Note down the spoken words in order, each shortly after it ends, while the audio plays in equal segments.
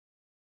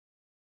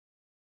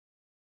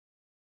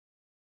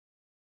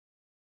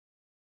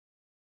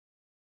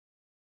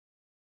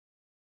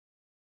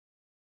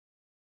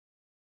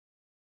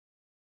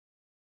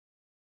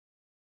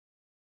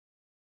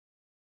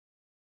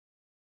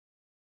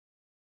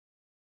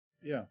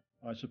Yeah,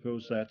 I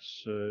suppose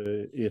that's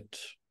it.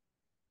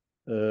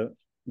 Uh,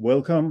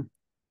 Welcome.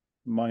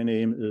 My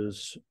name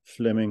is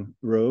Flemming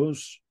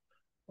Rose.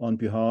 On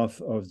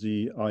behalf of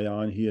the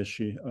Ayaan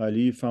Hirsi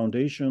Ali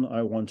Foundation,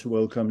 I want to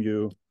welcome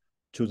you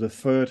to the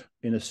third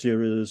in a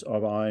series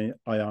of Ayaan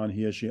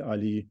Hirsi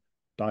Ali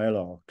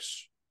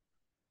dialogues.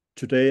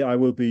 Today, I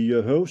will be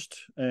your host,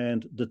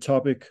 and the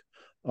topic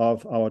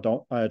of our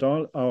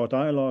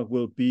dialogue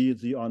will be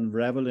the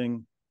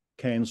unraveling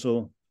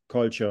cancel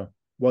culture.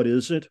 What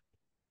is it?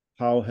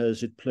 How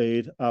has it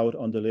played out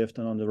on the left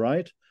and on the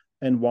right?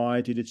 And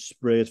why did it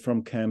spread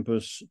from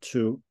campus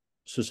to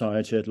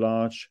society at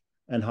large?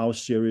 And how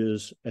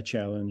serious a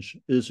challenge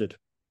is it?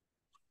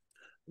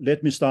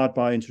 Let me start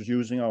by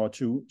introducing our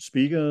two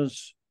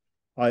speakers.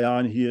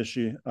 Ayaan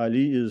Hirsi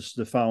Ali is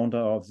the founder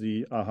of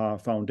the AHA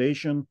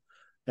Foundation,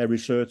 a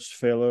research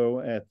fellow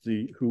at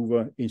the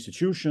Hoover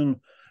Institution,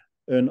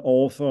 an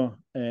author,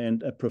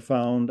 and a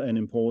profound and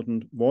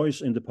important voice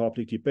in the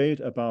public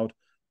debate about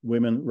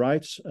women's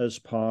rights as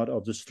part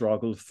of the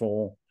struggle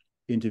for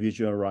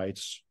individual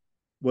rights.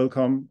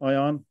 Welcome,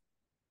 Ayaan.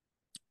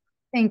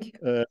 Thank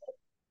you.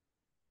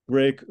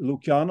 Greg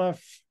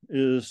Lukianoff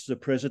is the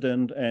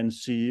president and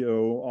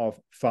CEO of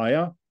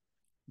FIRE,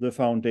 the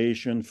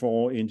Foundation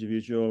for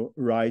Individual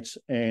Rights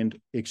and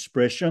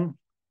Expression,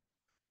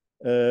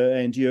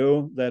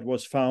 NGO that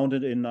was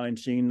founded in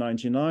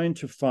 1999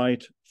 to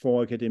fight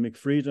for academic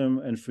freedom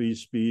and free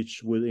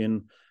speech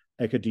within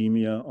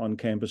academia on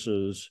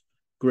campuses.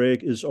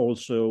 Greg is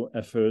also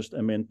a First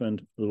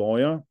Amendment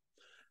lawyer,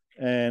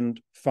 and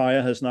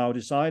FIRE has now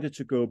decided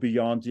to go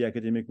beyond the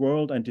academic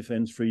world and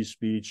defend free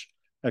speech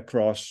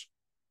across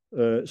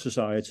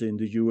society in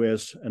the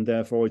US, and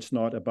therefore it's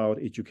not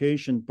about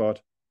education,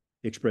 but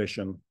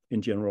expression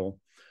in general.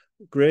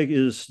 Greg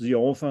is the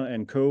author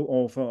and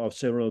co-author of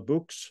several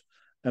books,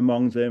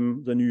 among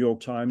them the New York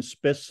Times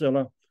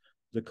bestseller,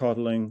 The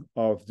Coddling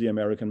of the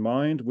American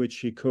Mind, which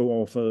he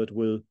co-authored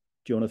with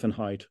Jonathan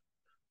Haidt.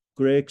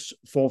 Greg's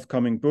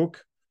forthcoming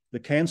book, The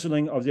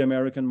Canceling of the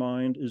American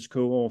Mind, is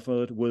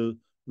co-authored with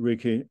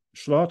Ricky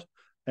Schlott,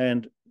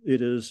 and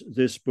it is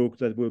this book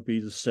that will be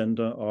the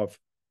center of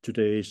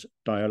today's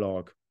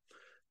dialogue.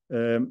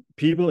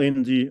 People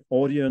in the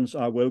audience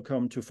are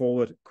welcome to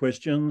forward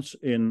questions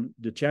in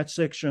the chat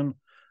section,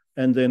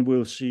 and then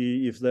we'll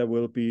see if there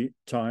will be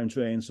time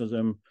to answer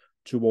them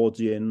toward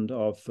the end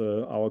of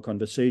our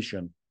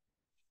conversation.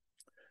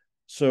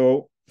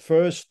 So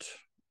first,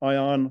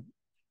 Ayaan,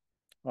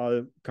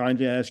 I'll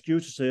kindly ask you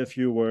to say a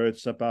few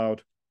words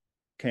about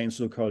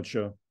cancel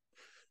culture.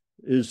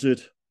 Is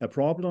it a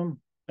problem?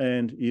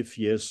 And if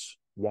yes,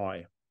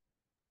 why?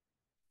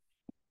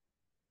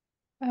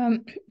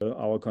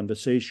 Our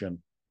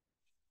conversation.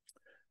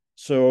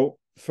 So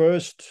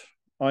first,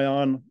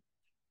 Ayaan,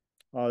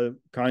 I'll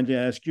kindly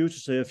ask you to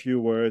say a few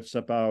words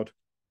about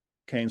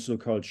cancel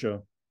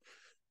culture.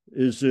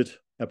 Is it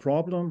a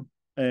problem?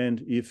 And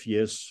if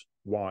yes,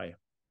 why?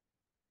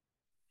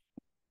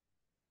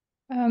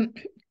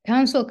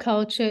 Cancel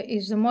culture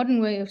is a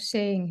modern way of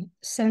saying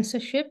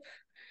censorship,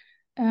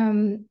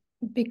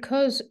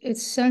 because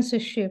it's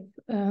censorship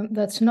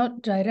that's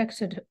not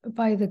directed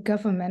by the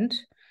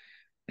government.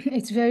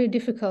 It's very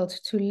difficult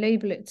to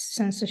label it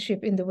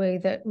censorship in the way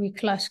that we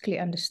classically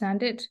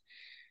understand it.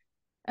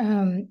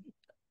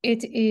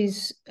 It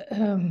is,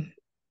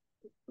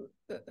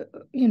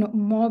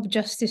 mob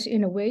justice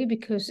in a way,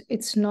 because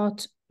it's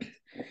not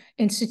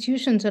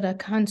institutions that are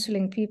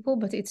canceling people,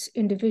 but it's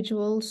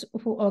individuals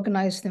who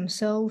organize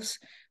themselves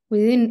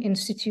within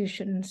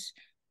institutions,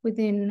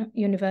 within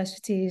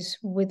universities,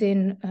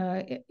 within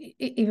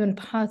even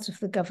parts of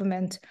the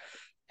government,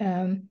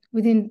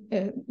 within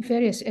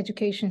various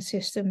education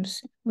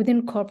systems,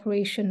 within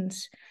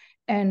corporations.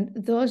 And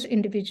those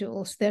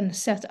individuals then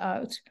set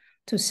out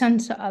to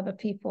censor other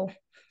people.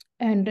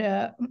 And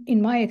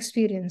in my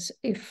experience,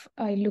 if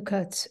I look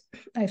at,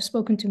 I've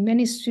spoken to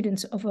many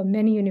students over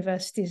many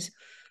universities,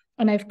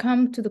 and I've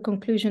come to the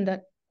conclusion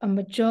that a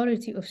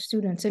majority of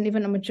students and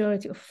even a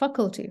majority of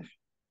faculty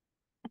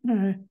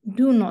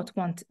do not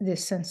want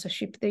this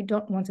censorship. They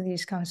don't want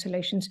these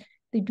cancellations.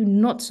 They do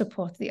not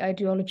support the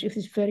ideology of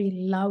this very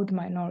loud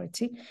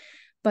minority,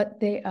 but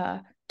they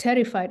are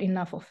terrified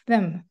enough of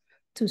them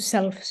to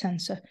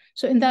self-censor.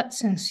 So in that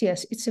sense,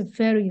 yes, it's a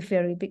very,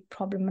 very big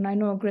problem. And I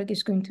know Greg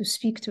is going to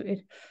speak to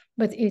it,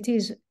 but it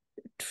is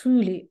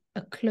truly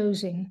a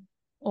closing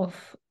of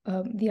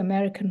the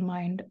American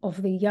mind,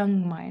 of the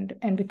young mind.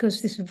 And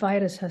because this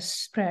virus has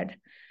spread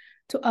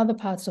to other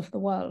parts of the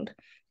world,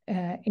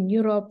 in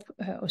Europe,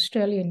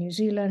 Australia, New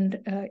Zealand,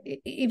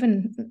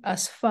 even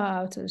as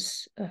far out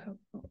as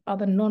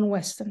other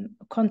non-Western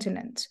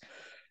continents,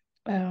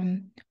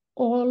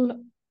 all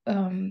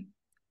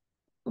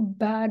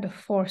bad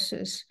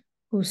forces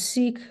who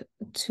seek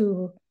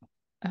to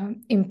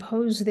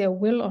impose their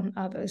will on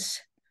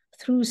others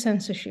through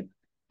censorship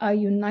are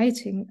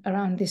uniting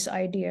around this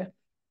idea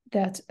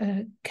that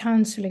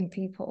canceling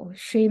people,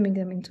 shaming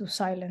them into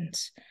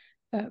silence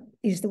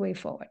is the way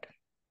forward.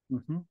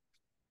 Mm-hmm.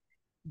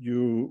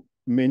 You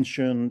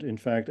mentioned, in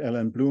fact,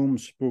 Alan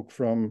Bloom's book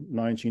from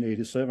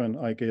 1987,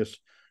 I guess,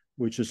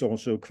 which is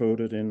also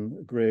quoted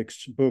in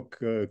Greg's book,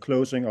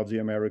 Closing of the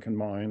American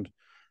Mind.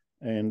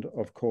 And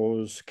of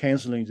course,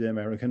 Canceling the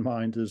American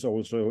Mind is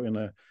also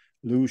an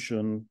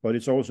allusion, but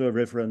it's also a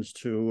reference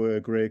to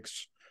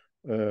Greg's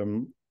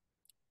former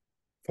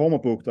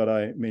book that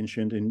I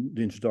mentioned in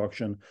the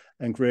introduction.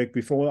 And Greg,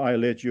 before I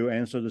let you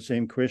answer the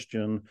same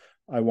question,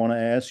 I want to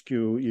ask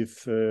you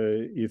if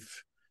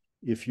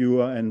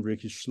you and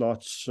Ricky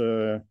Slott's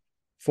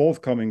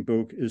forthcoming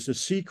book is a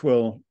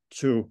sequel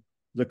to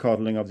The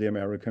Coddling of the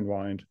American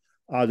Mind.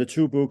 Are the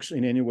two books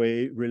in any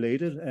way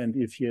related? And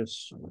if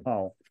yes,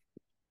 how?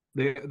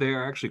 They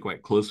are actually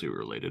quite closely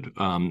related.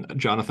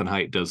 Jonathan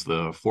Haidt does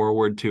the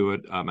foreword to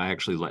it. I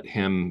actually let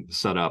him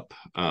set up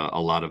a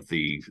lot of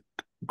the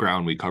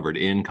ground we covered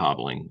in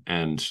coddling,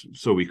 and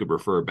so we could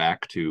refer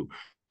back to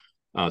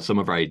some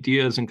of our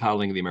ideas in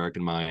coddling the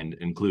American mind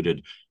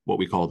included what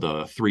we call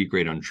the three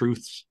great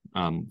untruths,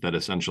 that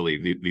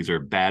essentially these are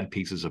bad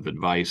pieces of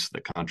advice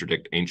that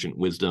contradict ancient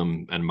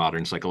wisdom and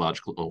modern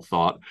psychological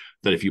thought,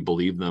 that if you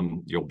believe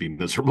them, you'll be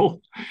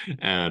miserable.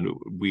 And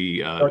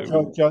we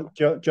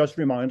just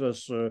remind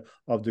us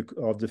of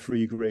the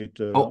three great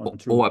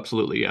untruths. Oh,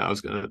 absolutely. Yeah, I was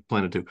going to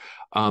plan it too.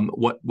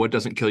 What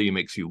doesn't kill you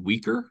makes you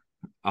weaker.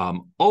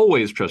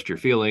 Always trust your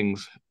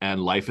feelings, and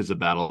life is a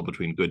battle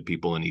between good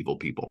people and evil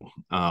people.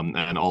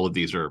 And all of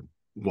these are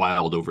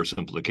wild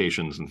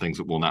oversimplifications and things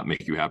that will not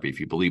make you happy if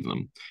you believe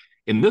them.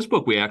 In this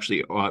book, we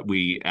actually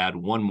we add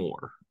one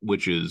more,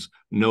 which is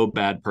no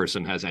bad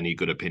person has any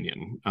good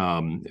opinion.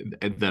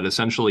 That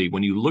essentially,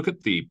 when you look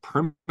at the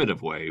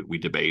primitive way we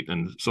debate,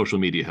 and social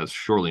media has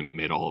surely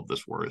made all of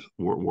this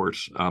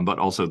worse, but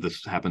also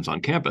this happens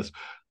on campus.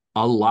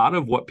 A lot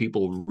of what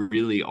people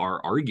really are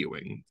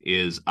arguing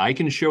is, I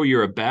can show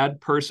you're a bad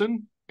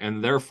person,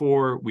 and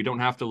therefore we don't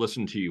have to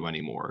listen to you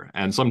anymore.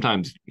 And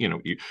sometimes,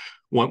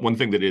 one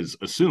thing that is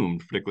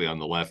assumed, particularly on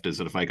the left, is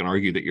that if I can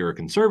argue that you're a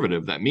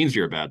conservative, that means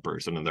you're a bad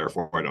person, and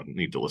therefore I don't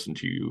need to listen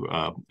to you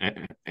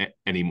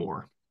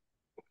anymore.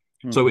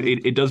 Mm-hmm. So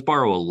it does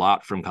borrow a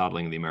lot from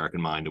coddling the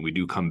American mind, and we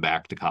do come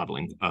back to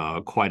coddling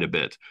quite a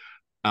bit.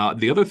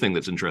 The other thing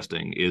that's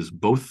interesting is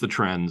both the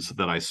trends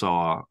that I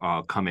saw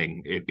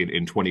coming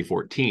in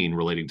 2014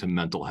 relating to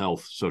mental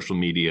health, social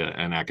media,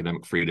 and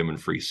academic freedom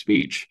and free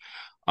speech.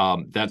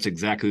 That's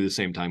exactly the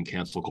same time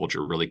cancel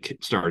culture really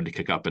started to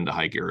kick up into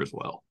high gear as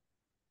well.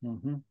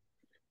 Mm-hmm.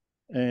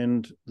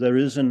 And there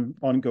is an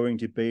ongoing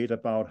debate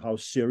about how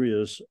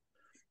serious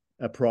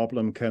a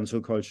problem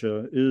cancel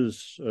culture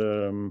is.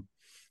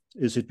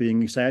 Is it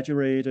being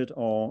exaggerated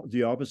or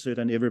the opposite?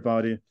 And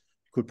everybody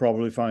could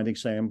probably find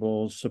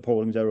examples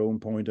supporting their own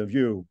point of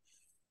view.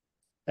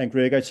 And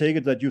Greg, I take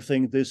it that you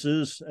think this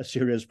is a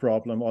serious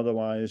problem,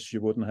 otherwise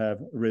you wouldn't have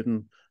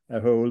written a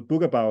whole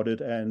book about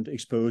it and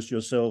exposed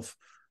yourself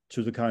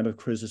to the kind of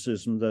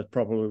criticism that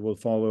probably will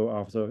follow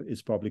after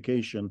its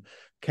publication.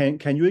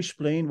 Can you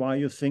explain why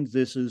you think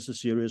this is a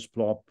serious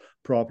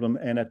problem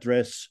and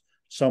address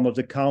some of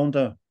the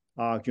counter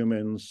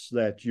arguments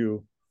that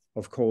you,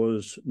 of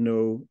course,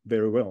 know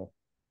very well?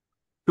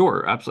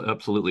 Sure,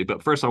 absolutely.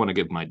 But first, I want to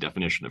give my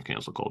definition of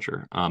cancel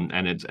culture.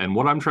 And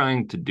what I'm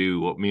trying to do,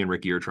 what me and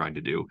Ricky are trying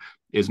to do,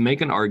 is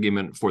make an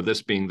argument for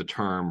this being the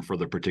term for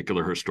the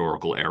particular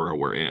historical era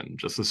we're in.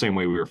 Just the same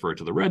way we refer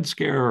to the Red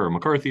Scare or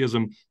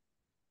McCarthyism,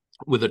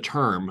 with a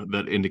term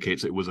that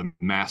indicates it was a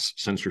mass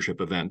censorship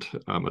event,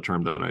 a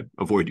term that I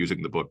avoid using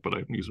in the book, but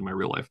I use in my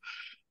real life.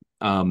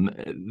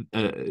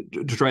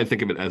 To try and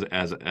think of it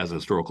as a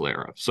historical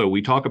era. So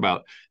we talk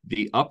about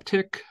the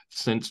uptick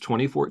since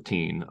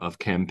 2014 of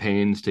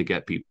campaigns to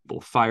get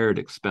people fired,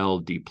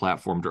 expelled,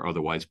 deplatformed, or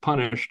otherwise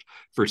punished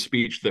for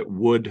speech that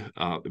would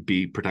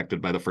be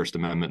protected by the First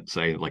Amendment,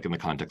 say, like in the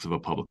context of a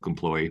public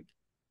employee,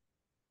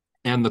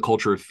 and the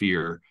culture of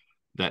fear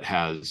that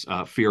has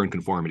fear and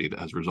conformity that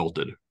has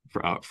resulted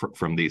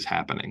from these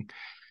happening.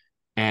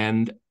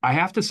 And I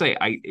have to say,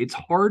 it's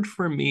hard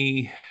for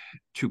me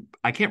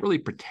I can't really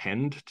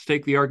pretend to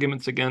take the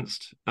arguments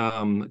against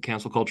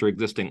cancel culture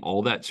existing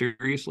all that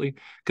seriously,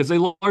 because they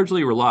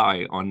largely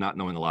rely on not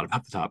knowing a lot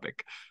about the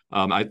topic.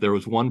 There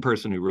was one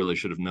person who really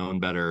should have known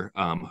better,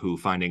 who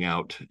finding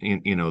out,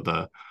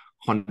 the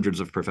hundreds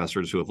of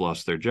professors who have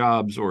lost their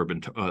jobs or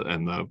been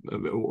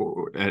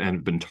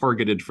and been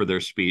targeted for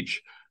their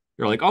speech.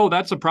 You're like, oh,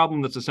 that's a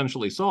problem that's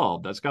essentially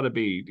solved. That's got to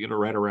be,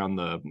 right around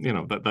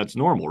that's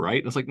normal, right?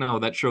 And it's like, no,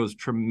 that shows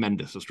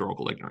tremendous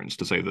historical ignorance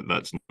to say that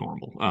that's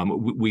normal.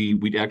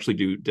 We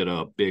actually did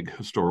a big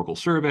historical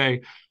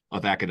survey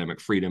of academic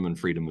freedom and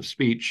freedom of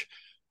speech.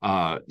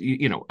 I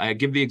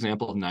give the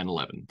example of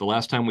 9/11. The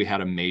last time we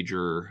had a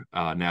major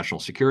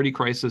national security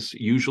crisis,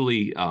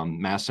 usually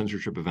mass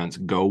censorship events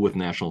go with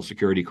national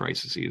security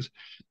crises.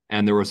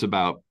 And there was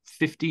about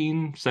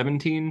 15,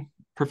 17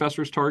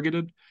 professors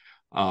targeted.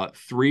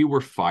 3 were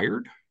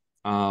fired,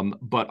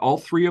 but all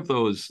 3 of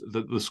those,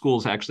 the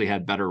schools actually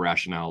had better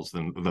rationales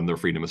than their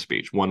freedom of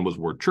speech. One was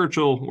Ward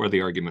Churchill, where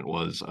the argument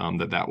was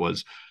that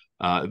was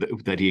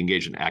that he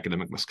engaged in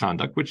academic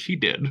misconduct, which he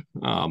did.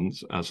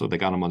 So they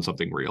got him on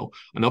something real.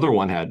 Another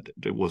one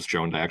was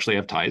shown to actually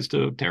have ties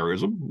to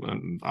terrorism.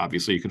 And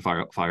obviously, you can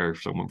fire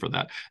someone for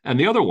that. And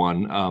the other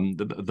one,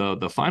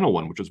 the final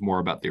one, which was more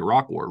about the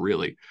Iraq War,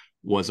 really,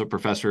 was a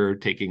professor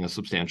taking a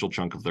substantial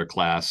chunk of their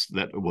class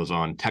that was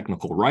on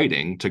technical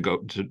writing to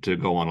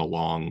go on a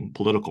long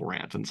political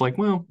rant. And it's like,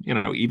 well,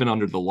 even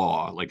under the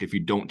law, like if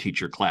you don't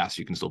teach your class,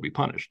 you can still be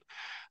punished.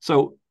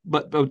 So,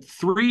 but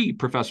 3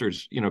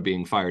 professors,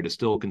 being fired is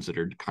still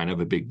considered kind of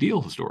a big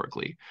deal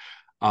historically.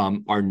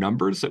 Our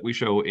numbers that we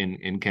show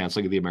in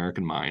Canceling of the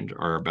American Mind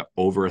are about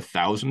over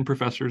 1,000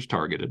 professors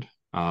targeted.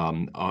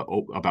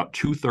 About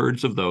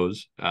 2/3 of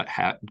those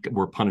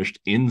were punished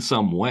in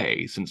some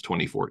way since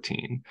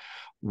 2014.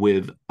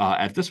 With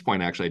at this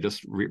point, actually, I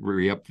just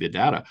re-upped the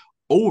data.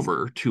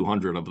 Over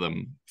 200 of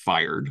them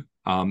fired,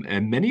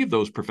 and many of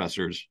those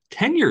professors,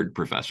 tenured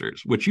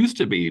professors, which used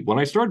to be, when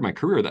I started my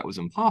career, that was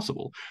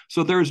impossible.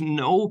 So there's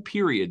no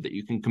period that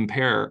you can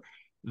compare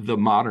the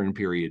modern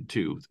period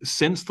to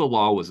since the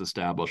law was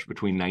established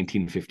between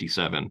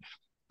 1957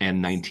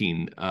 and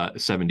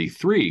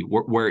 1973,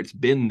 where it's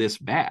been this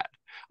bad.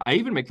 I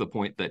even make the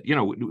point that,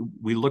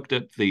 we looked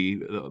at the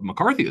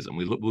McCarthyism.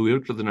 We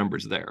looked at the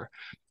numbers there.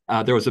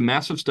 There was a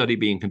massive study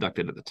being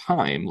conducted at the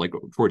time, like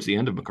towards the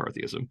end of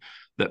McCarthyism,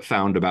 that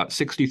found about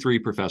 63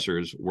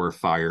 professors were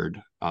fired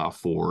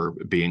for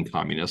being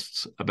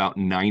communists, about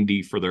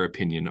 90 for their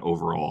opinion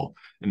overall,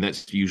 and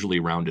that's usually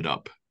rounded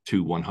up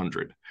to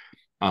 100.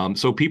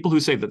 So people who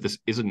say that this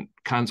isn't,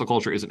 cancel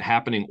culture isn't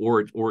happening,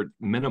 or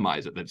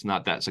minimize it, that's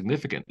not that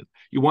significant,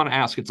 you want to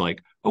ask, it's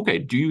like, okay,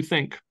 do you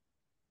think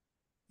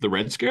the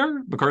Red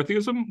Scare,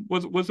 McCarthyism,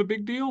 was a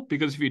big deal?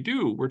 Because if you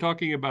do, we're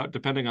talking about,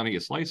 depending on how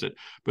you slice it,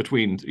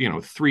 between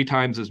 3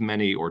 times as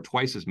many or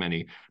twice as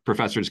many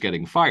professors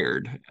getting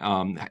fired.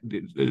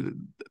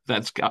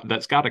 That's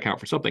got to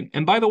count for something.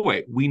 And by the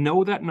way, we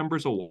know that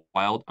number's a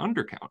wild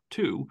undercount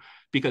too,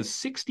 because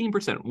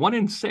 16%, 1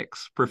 in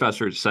 6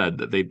 professors said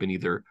that they've been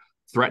either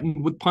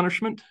threatened with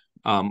punishment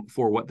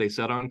for what they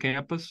said on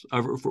campus,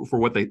 for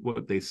what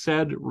they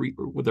said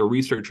with their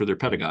research or their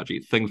pedagogy,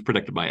 things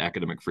protected by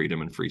academic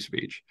freedom and free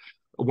speech.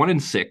 1 in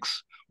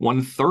 6,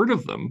 1/3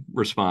 of them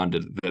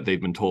responded that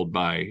they've been told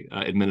by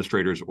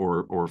administrators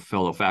or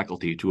fellow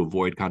faculty to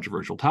avoid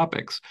controversial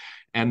topics.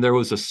 And there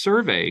was a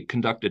survey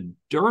conducted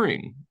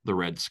during the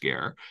Red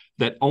Scare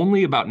that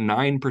only about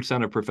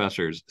 9% of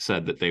professors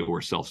said that they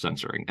were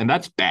self-censoring. And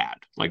that's bad.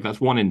 Like,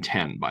 that's 1 in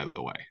 10, by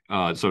the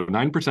way. So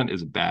 9%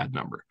 is a bad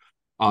number.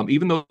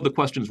 Even though the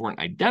questions weren't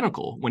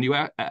identical, when you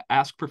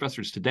ask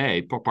professors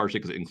today, partially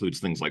because it includes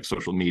things like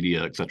social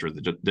media, et cetera,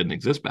 that didn't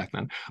exist back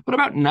then, but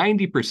about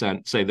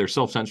 90% say they're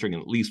self-censoring in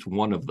at least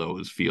one of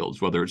those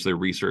fields, whether it's their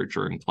research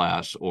or in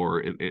class or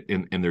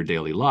in their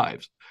daily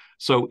lives.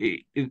 So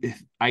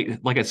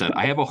like I said,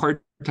 I have a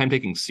hard time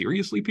taking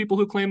seriously people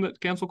who claim that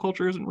cancel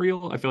culture isn't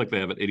real. I feel like they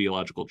have an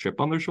ideological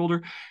chip on their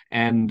shoulder,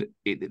 and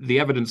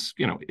the evidence,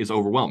 is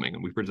overwhelming,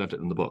 and we present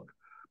it in the book.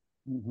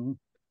 Mm-hmm.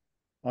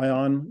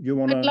 Ayaan, you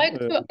want to? I'd like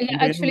to,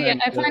 actually,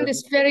 I find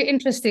this very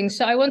interesting.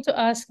 So I want to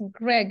ask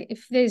Greg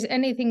if there's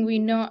anything we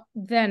know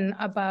then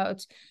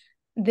about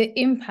the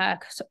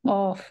impact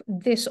of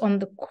this on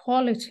the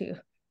quality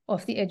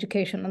of the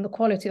education, on the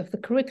quality of the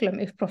curriculum,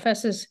 if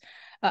professors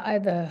are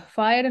either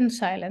fired and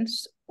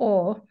silenced,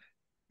 or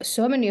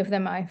so many of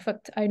them are, in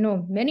fact, I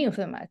know many of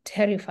them are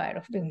terrified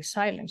of being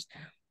silenced.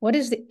 What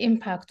is the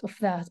impact of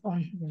that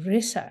on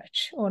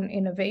research, on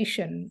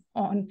innovation,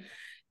 on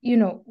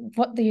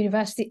what the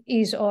university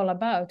is all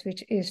about,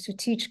 which is to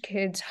teach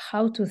kids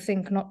how to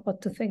think, not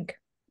what to think?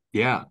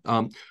 Yeah.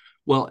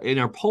 Well, in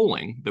our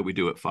polling that we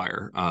do at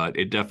FIRE,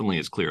 it definitely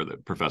is clear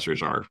that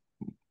professors are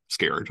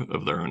scared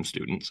of their own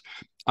students.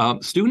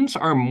 Students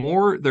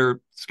are they're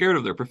scared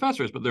of their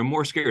professors, but they're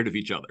more scared of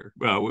each other,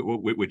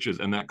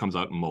 and that comes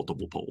out in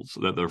multiple polls,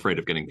 that they're afraid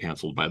of getting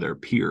canceled by their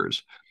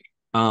peers.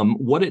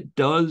 What it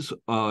does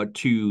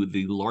to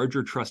the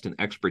larger trust and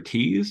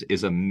expertise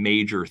is a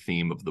major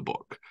theme of the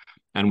book.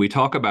 And we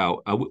talk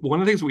about, one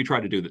of the things we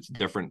try to do that's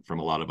different from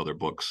a lot of other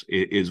books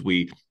is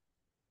we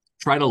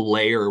try to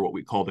layer what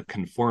we call the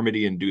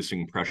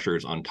conformity-inducing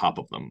pressures on top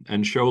of them,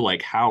 and show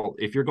like how,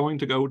 if you're going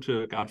to go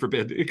to, God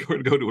forbid,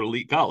 go to an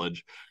elite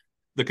college,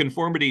 the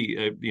conformity,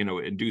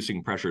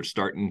 inducing pressures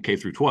start in K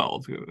through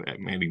 12,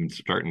 maybe even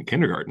start in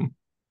kindergarten.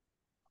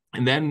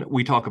 And then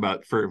we talk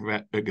about,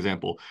 for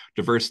example,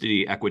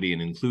 diversity, equity,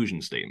 and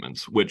inclusion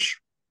statements, which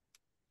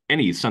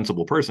any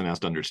sensible person has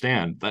to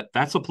understand that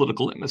that's a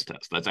political litmus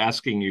test. That's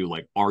asking you,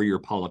 like, are your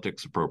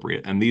politics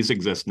appropriate? And these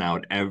exist now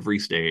at every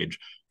stage,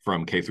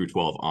 from K through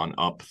 12 on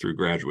up through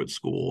graduate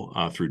school,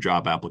 through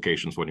job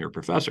applications when you're a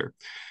professor.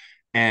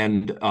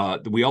 And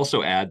we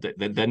also add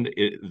that then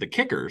the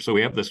kicker, so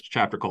we have this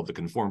chapter called the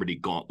Conformity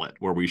Gauntlet,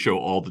 where we show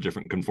all the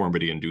different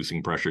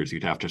conformity-inducing pressures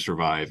you'd have to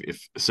survive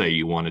if, say,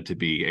 you wanted to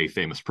be a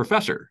famous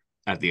professor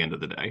at the end of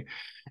the day.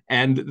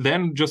 And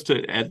then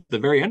at the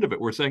very end of it,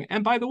 we're saying,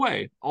 and by the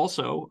way,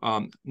 also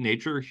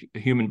Nature,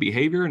 Human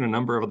Behavior, and a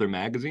number of other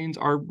magazines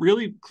are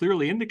really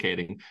clearly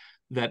indicating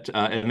that,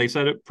 and they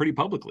said it pretty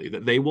publicly,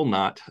 that they will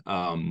not,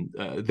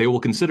 they will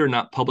consider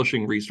not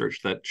publishing research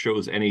that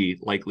shows any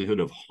likelihood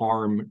of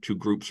harm to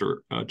groups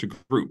or to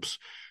groups,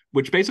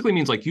 which basically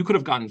means like you could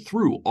have gotten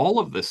through all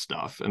of this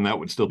stuff and that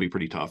would still be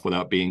pretty tough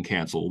without being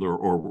canceled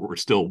or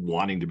still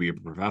wanting to be a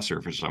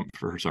professor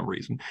for some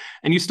reason.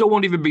 And you still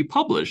won't even be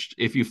published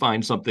if you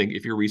find something,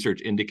 if your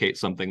research indicates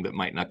something that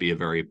might not be a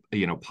very,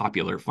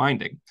 popular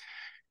finding.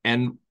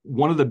 And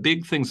one of the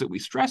big things that we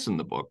stress in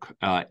the book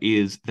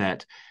is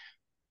that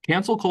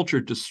cancel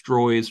culture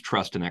destroys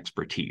trust and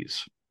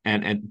expertise.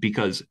 And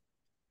because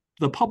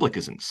the public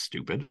isn't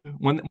stupid.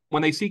 When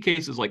they see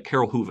cases like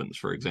Carol Hoovens,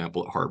 for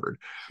example, at Harvard,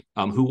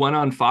 who went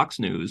on Fox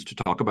News to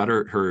talk about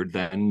her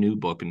then new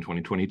book in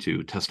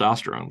 2022,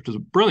 Testosterone, which is a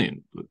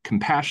brilliant,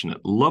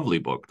 compassionate, lovely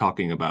book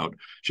talking about,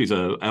 she's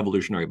an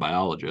evolutionary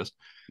biologist.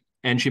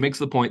 And she makes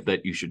the point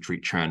that you should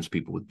treat trans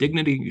people with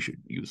dignity, you should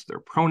use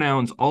their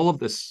pronouns, all of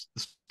this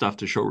stuff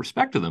to show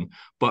respect to them.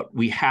 But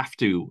we have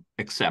to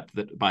accept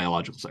that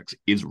biological sex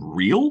is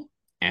real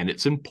and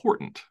it's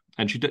important.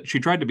 And she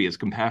tried to be as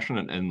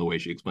compassionate in the way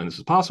she explained this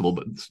as possible,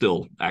 but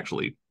still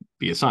actually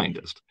be a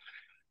scientist.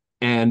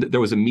 And there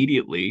was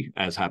immediately,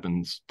 as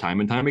happens time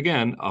and time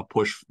again, a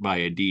push by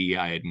a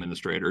DEI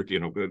administrator,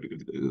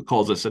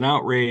 calls this an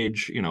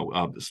outrage,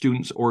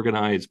 students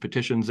organize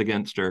petitions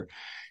against her.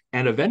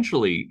 And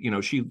eventually,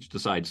 she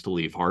decides to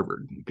leave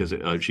Harvard because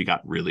she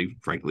got really,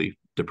 frankly,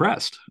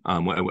 depressed,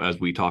 as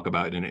we talk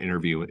about in an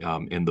interview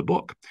in the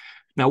book.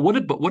 Now,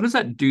 what does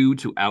that do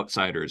to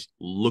outsiders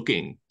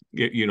looking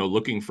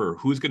for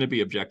who's going to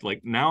be objective? Like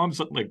now I'm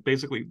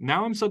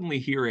suddenly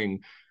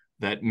hearing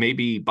that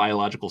maybe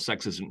biological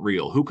sex isn't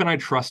real. Who can I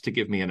trust to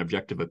give me an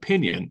objective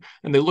opinion?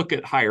 And they look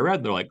at higher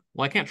ed, they're like,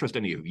 well, I can't trust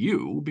any of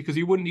you because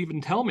you wouldn't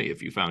even tell me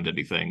if you found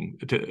anything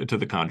to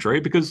the contrary.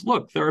 Because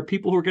look, there are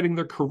people who are getting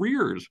their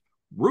careers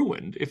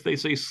ruined if they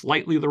say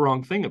slightly the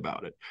wrong thing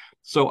about it.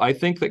 So I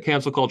think that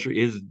cancel culture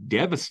is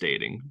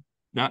devastating,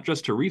 not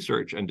just to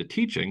research and to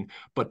teaching,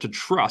 but to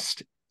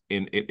trust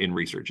in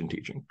research and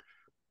teaching.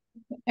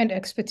 And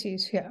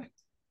expertise, yeah.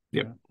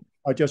 Yeah.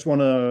 I just want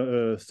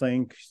to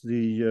thank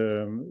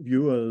the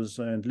viewers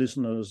and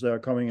listeners. There are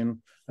coming in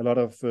a lot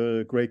of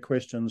great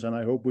questions, and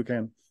I hope we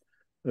can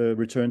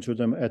return to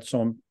them at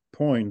some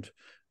point.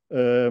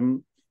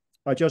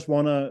 I just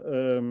want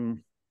to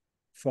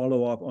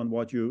follow up on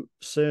what you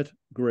said,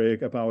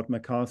 Greg, about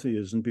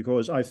McCarthyism,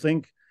 because I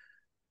think,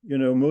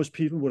 most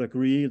people would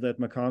agree that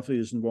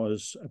McCarthyism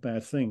was a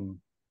bad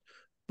thing.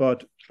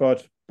 But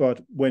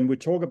when we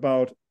talk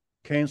about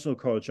cancel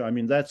culture, I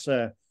mean, that's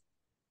a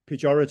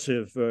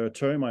pejorative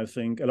term, I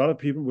think. A lot of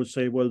people would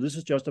say, well, this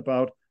is just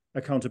about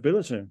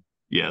accountability.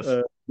 Yes.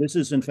 This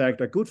is, in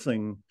fact, a good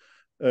thing.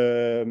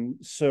 I mean,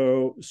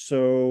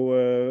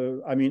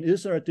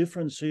 is there a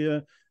difference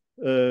here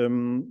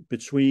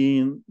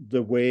between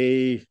the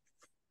way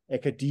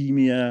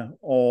academia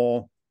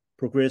or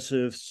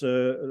progressives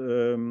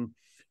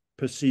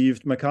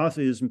perceived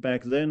McCarthyism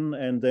back then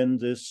and then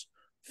this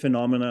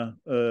phenomena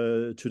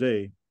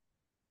today?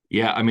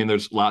 Yeah, I mean,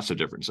 there's lots of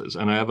differences.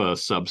 And I have a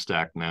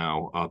Substack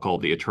now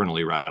called The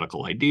Eternally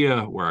Radical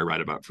Idea, where I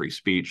write about free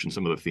speech and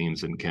some of the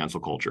themes in cancel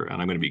culture.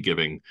 And I'm going to be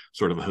giving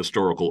sort of a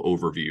historical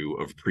overview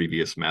of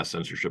previous mass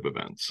censorship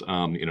events,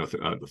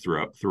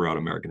 throughout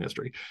American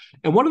history.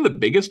 And one of the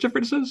biggest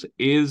differences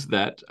is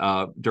that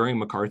during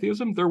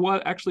McCarthyism, there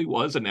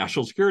was a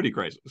national security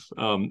crisis.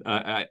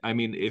 I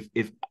mean,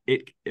 if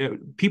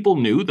people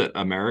knew that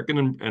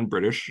American and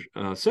British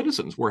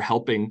citizens were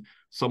helping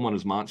someone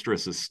as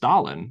monstrous as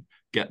Stalin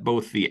get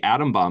both the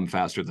atom bomb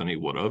faster than he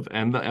would have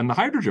and the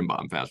hydrogen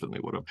bomb faster than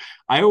he would have.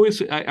 I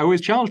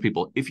always challenge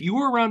people, if you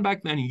were around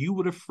back then, you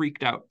would have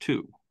freaked out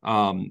too.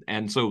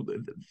 And so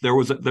there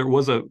was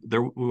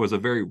a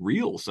very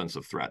real sense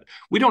of threat.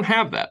 We don't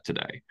have that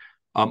today.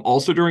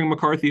 Also during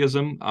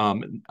McCarthyism,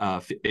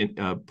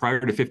 prior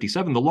to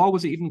 57, the law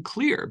wasn't even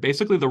clear.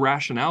 Basically, the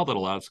rationale that a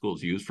lot of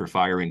schools used for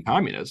firing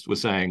communists was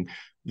saying,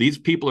 these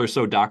people are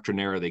so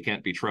doctrinaire, they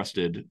can't be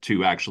trusted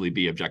to actually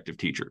be objective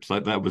teachers.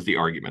 That was the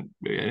argument.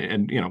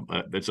 And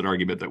that's an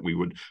argument that we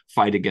would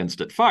fight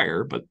against at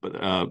FIRE,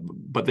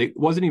 but it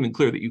wasn't even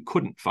clear that you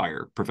couldn't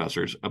fire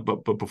professors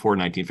but before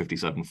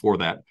 1957 for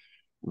that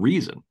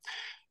reason.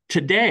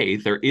 Today,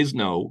 there is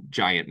no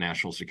giant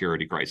national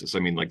security crisis. I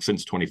mean, like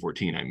since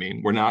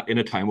 2014, we're not in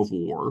a time of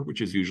war,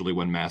 which is usually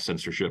when mass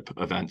censorship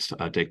events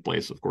take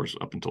place, of course,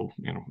 up until,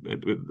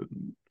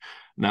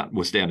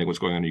 notwithstanding what's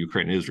going on in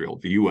Ukraine and Israel.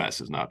 The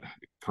U.S. is not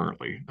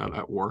currently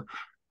at war.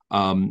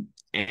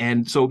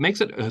 And so it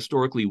makes it a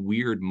historically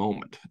weird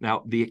moment.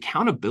 Now, the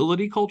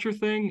accountability culture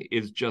thing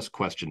is just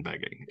question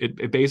begging.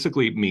 It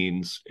basically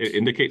means, it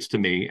indicates to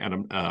me,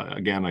 and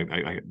again,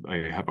 I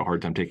have a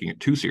hard time taking it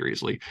too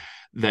seriously,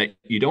 that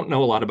you don't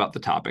know a lot about the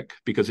topic,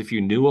 because if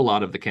you knew a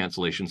lot of the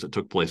cancellations that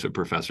took place with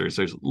professors,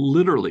 there's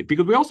literally,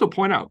 because we also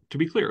point out, to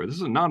be clear, this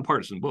is a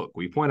nonpartisan book.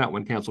 We point out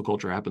when cancel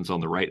culture happens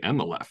on the right and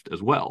the left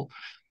as well.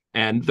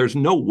 And there's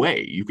no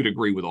way you could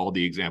agree with all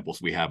the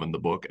examples we have in the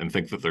book and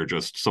think that they're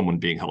just someone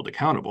being held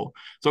accountable.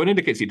 So it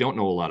indicates you don't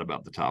know a lot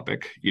about the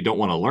topic. You don't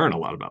want to learn a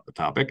lot about the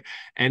topic.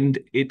 And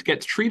it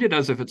gets treated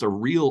as if it's a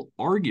real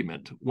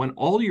argument when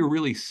all you're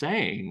really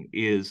saying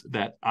is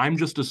that I'm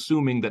just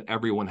assuming that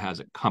everyone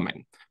has it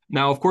coming.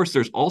 Now, of course,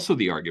 there's also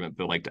the argument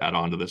that I like to add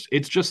on to this.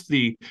 It's just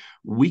the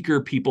weaker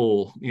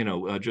people,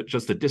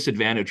 just the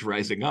disadvantage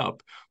rising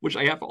up, which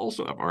I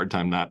also have a hard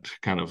time not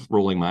kind of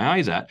rolling my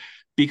eyes at.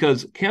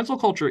 Because cancel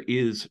culture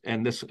is,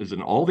 and this is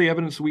in all the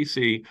evidence we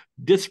see,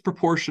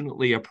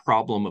 disproportionately a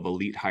problem of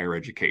elite higher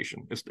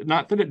education. It's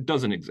not that it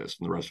doesn't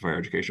exist in the rest of higher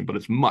education, but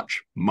it's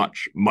much,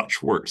 much,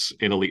 much worse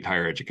in elite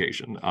higher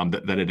education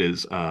than it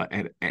is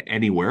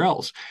anywhere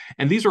else.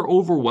 And these are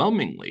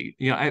overwhelmingly,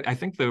 I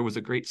think there was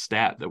a great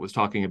stat that was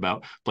talking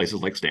about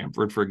places like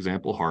Stanford, for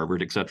example,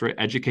 Harvard, et cetera,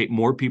 educate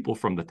more people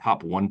from the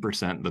top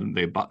 1% than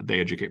they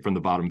educate from the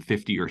bottom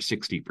 50 or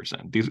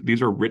 60%.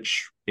 These are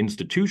rich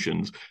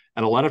institutions.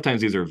 And a lot of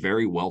times these are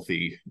very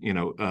wealthy,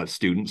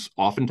 students,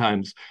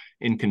 oftentimes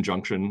in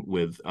conjunction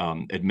with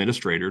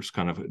administrators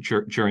kind of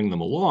cheering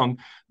them along,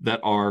 that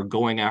are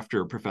going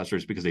after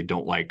professors because they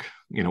don't like,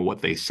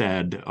 what they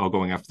said, or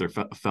going after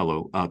their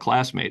fellow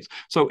classmates.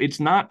 So it's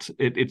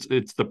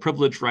the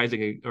privilege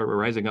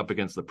rising up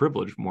against the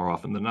privilege more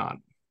often than not.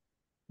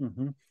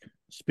 Mm-hmm.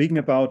 Speaking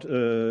about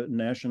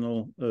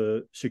national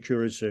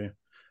security,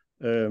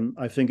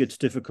 I think it's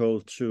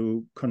difficult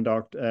to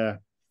conduct a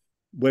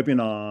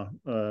webinar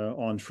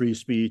on free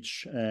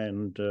speech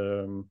and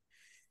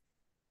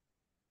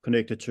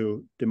connected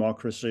to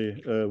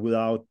democracy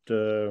without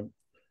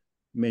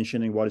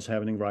mentioning what is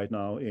happening right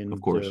now in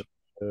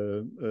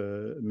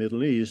the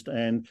Middle East.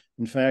 And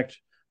in fact,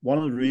 one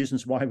of the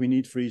reasons why we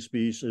need free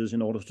speech is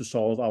in order to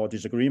solve our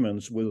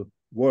disagreements with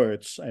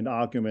words and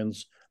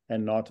arguments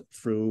and not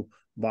through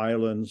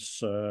violence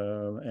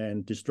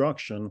and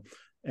destruction.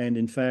 And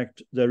in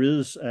fact, there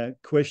is a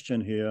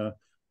question here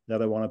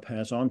that I want to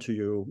pass on to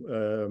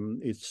you.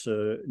 It's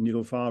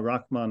Nilofar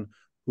Rahman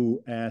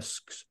who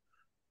asks,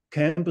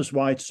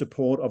 campus-wide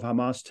support of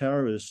Hamas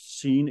terrorists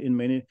seen in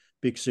many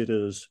big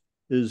cities,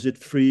 is it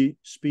free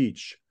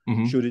speech?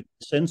 Mm-hmm. Should it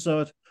be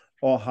censored,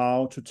 or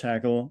how to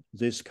tackle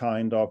this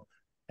kind of,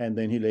 and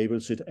then he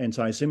labels it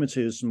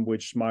anti-Semitism,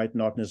 which might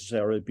not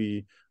necessarily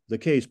be the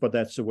case, but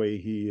that's the way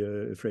he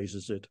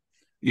phrases it.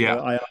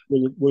 Yeah.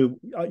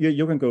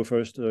 You can go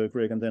first,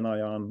 Greg, and then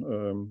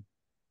Ayaan.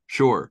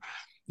 Sure.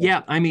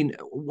 Yeah, I mean,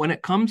 when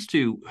it comes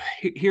to,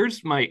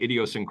 here's my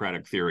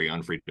idiosyncratic theory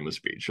on freedom of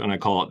speech, and I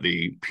call it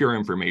the pure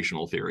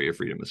informational theory of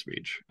freedom of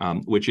speech,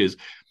 which is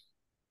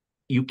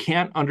you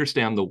can't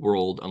understand the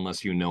world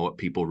unless you know what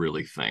people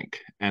really think.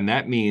 And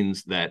that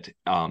means that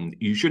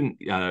you shouldn't,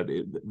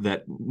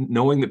 that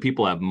knowing that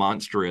people have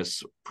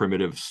monstrous,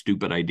 primitive,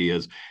 stupid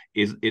ideas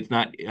it's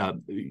not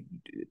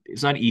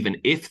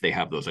even if they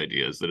have those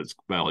ideas that it's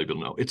valuable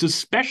to know. It's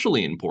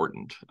especially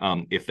important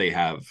if they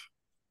have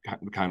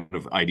kind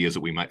of ideas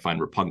that we might find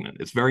repugnant.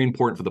 It's very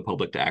important for the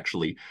public to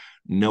actually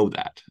know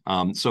that.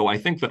 So I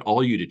think that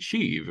all you'd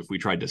achieve if we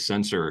tried to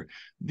censor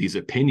these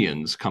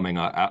opinions coming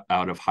out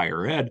of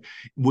higher ed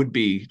would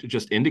be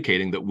just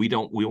indicating that we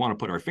want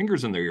to put our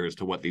fingers in their ears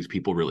to what these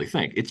people really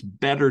think. It's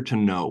better to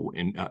know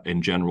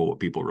in general what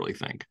people really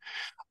think.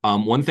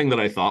 One thing that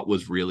I thought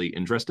was really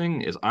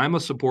interesting is I'm a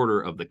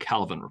supporter of the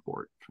Calvin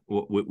Report,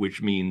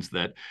 which means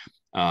that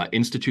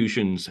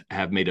institutions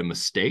have made a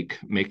mistake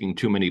making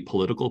too many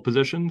political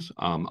positions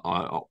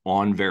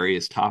on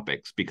various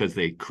topics because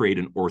they create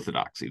an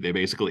orthodoxy. They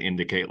basically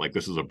indicate like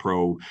this is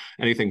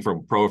anything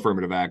from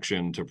pro-affirmative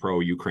action to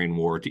pro-Ukraine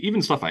war to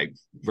even stuff I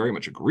very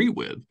much agree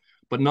with.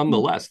 But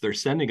nonetheless, they're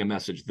sending a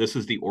message. This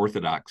is the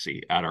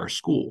orthodoxy at our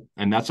school,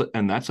 and that's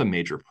a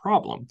major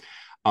problem.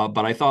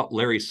 But I thought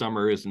Larry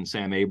Summers and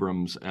Sam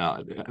Abrams,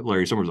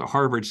 Larry Summers at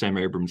Harvard, Sam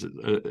Abrams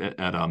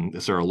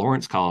at Sarah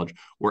Lawrence College,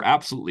 were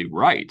absolutely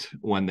right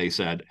when they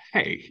said,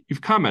 hey,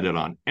 you've commented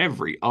on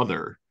every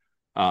other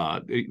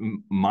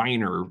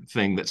minor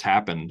thing that's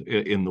happened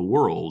in the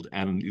world,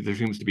 and there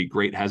seems to be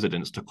great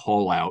hesitance to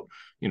call out,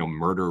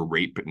 murder,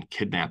 rape, and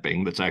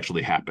kidnapping that's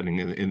actually happening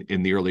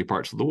in the early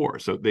parts of the war.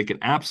 So they can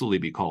absolutely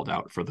be called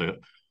out for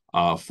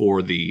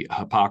the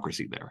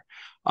hypocrisy there.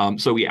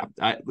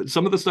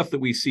 Some of the stuff that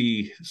we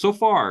see so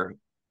far,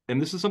 and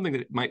this is something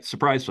that might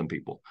surprise some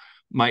people,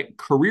 my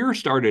career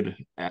started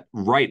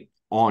right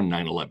on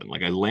 9/11.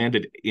 Like I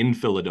landed in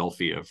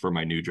Philadelphia for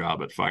my new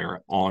job at FIRE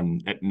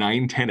at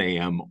 9:10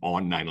 a.m.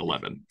 on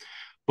 9/11.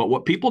 But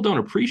what people don't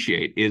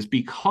appreciate is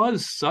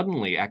because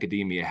suddenly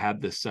academia had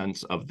this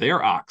sense of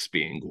their ox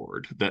being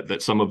gored,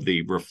 that some of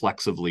the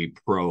reflexively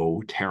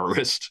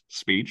pro-terrorist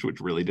speech, which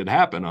really did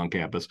happen on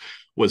campus,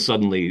 was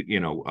suddenly,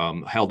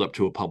 held up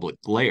to a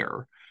public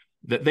glare,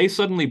 that they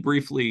suddenly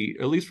briefly,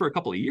 at least for a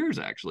couple of years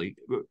actually,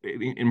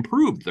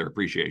 improved their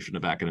appreciation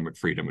of academic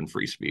freedom and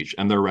free speech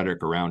and their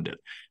rhetoric around it.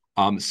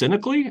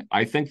 Cynically,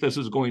 I think this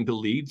is going to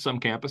lead some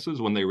campuses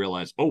when they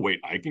realize, oh, wait,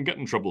 I can get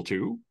in trouble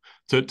too,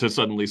 to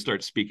suddenly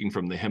start speaking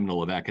from the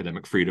hymnal of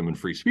academic freedom and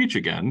free speech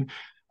again.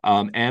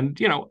 And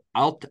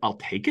I'll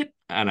take it,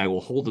 and I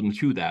will hold them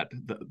to that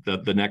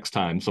the next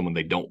time someone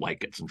they don't like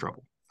gets in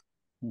trouble.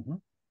 Mm-hmm.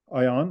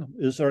 Ayaan,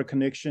 is there a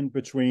connection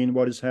between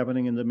what is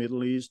happening in the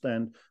Middle East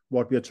and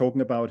what we are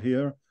talking about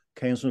here?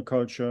 Cancel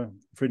culture,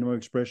 freedom of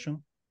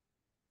expression?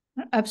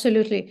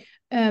 Absolutely.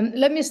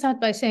 Let me start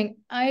by saying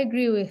I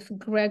agree with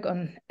Greg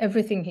on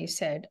everything he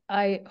said.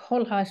 I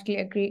wholeheartedly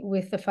agree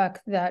with the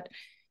fact that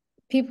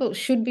people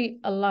should be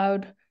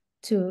allowed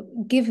to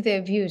give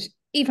their views,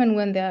 even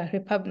when they are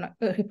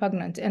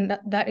repugnant, and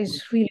that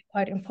is really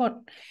quite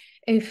important.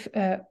 If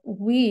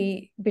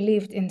we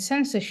believed in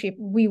censorship,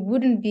 we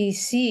wouldn't be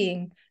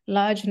seeing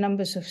large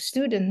numbers of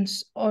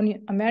students on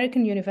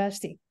American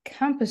university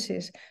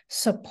campuses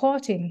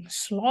supporting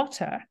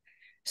slaughter,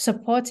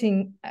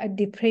 supporting a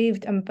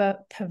depraved and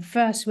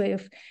perverse way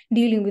of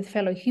dealing with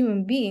fellow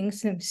human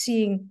beings, and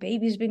seeing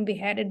babies being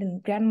beheaded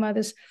and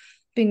grandmothers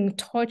being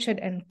tortured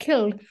and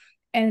killed.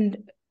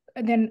 And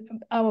then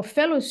our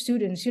fellow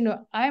students,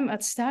 I'm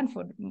at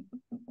Stanford.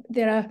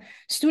 There are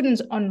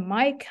students on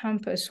my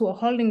campus who are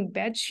holding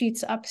bed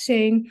sheets up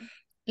saying,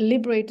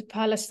 liberate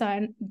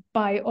Palestine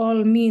by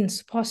all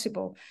means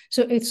possible.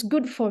 So it's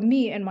good for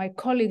me and my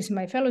colleagues,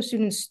 my fellow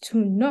students,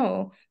 to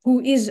know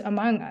who is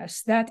among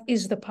us. That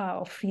is the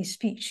power of free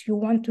speech. You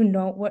want to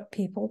know what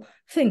people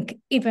think,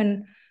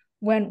 even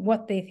when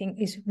what they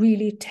think is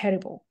really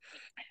terrible.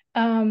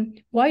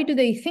 Why do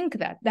they think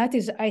that? That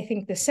is, I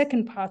think, the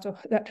second part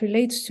of that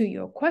relates to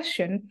your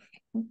question,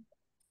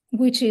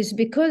 which is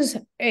because,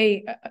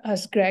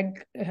 as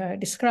Greg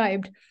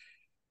described,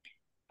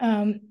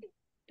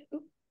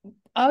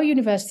 our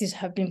universities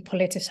have been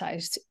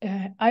politicized.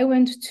 I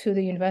went to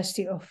the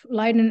University of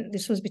Leiden.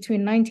 This was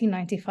between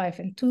 1995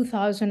 and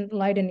 2000.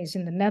 Leiden is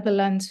in the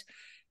Netherlands.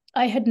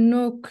 I had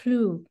no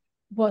clue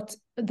what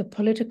the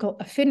political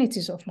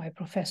affinities of my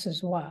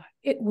professors were.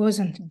 It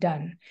wasn't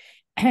done.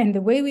 And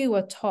the way we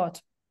were taught,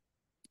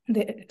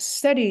 the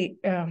study,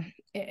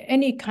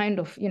 any kind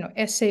of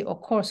essay or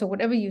course or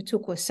whatever you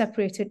took was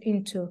separated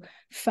into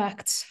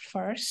facts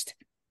first.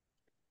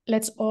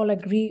 Let's all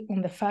agree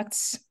on the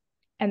facts.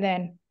 And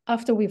then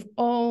after we've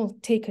all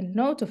taken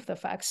note of the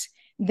facts,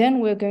 then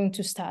we're going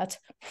to start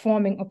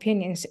forming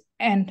opinions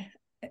and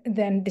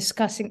then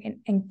discussing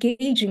and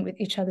engaging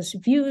with each other's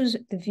views,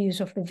 the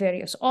views of the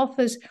various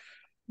authors.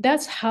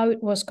 That's how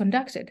it was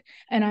conducted.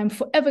 And I'm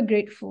forever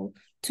grateful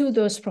to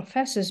those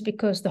professors,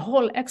 because the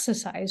whole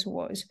exercise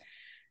was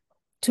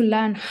to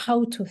learn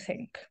how to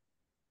think.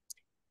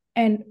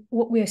 And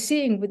what we are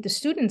seeing with the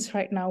students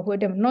right now, who are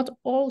not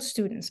all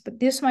students, but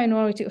this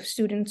minority of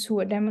students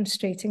who are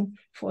demonstrating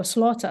for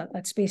slaughter,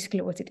 that's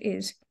basically what it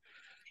is.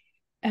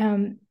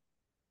 I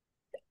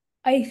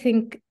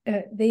think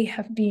they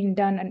have been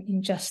done an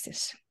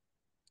injustice.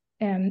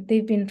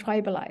 They've been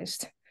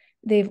tribalized.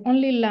 They've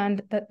only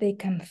learned that they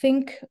can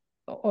think,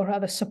 or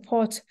rather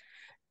support,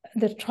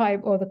 the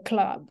tribe or the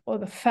club or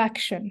the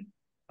faction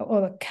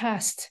or the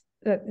caste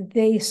that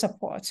they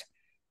support,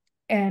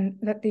 and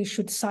that they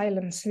should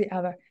silence the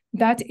other.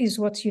 That is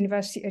what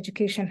university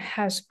education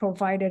has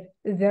provided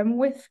them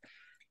with.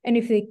 And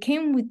if they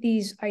came with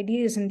these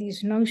ideas and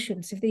these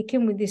notions, if they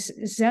came with this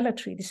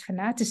zealotry, this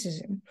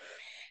fanaticism,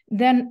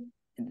 then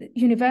the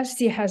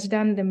university has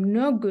done them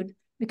no good,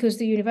 because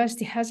the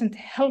university hasn't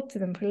helped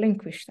them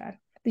relinquish that.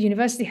 The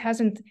university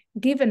hasn't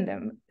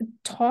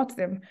taught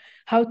them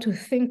how to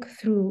think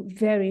through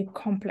very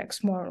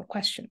complex moral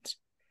questions.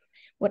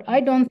 What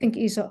I don't think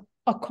is a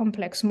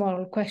complex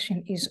moral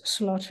question is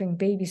slaughtering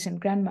babies and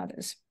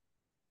grandmothers.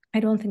 I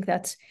don't think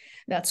that's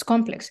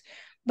complex.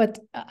 But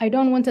I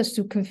don't want us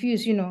to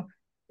confuse,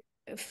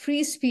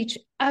 free speech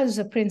as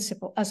a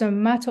principle, as a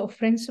matter of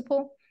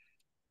principle,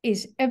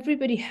 is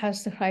everybody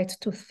has the right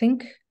to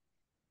think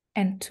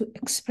and to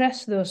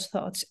express those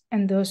thoughts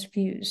and those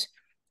views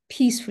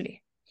peacefully.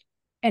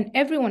 And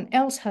everyone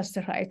else has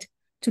the right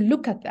to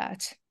look at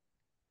that,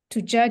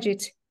 to judge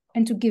it,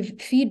 and to give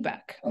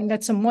feedback. And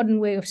that's a modern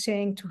way of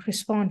saying to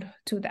respond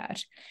to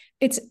that.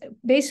 It's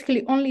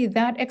basically only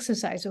that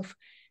exercise of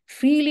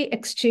freely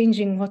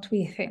exchanging what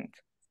we think.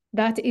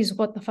 That is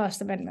what the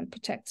First Amendment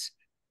protects.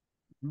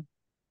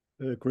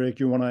 Greg,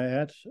 you want to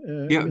add?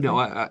 Yeah, no,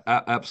 I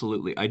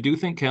absolutely. I do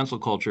think cancel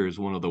culture is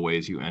one of the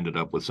ways you ended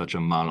up with such a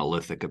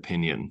monolithic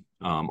opinion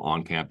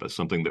on campus,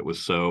 something that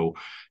was so,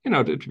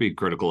 to be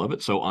critical of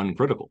it, so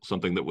uncritical,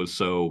 something that was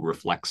so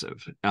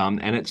reflexive.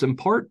 And it's in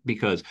part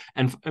because,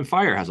 and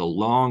FIRE has a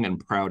long and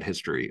proud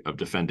history of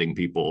defending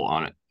people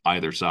on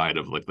either side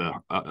of like the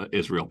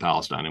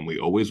Israel-Palestine, and we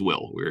always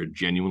will. We're a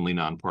genuinely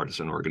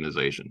nonpartisan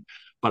organization.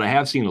 But I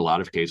have seen a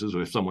lot of cases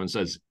where if someone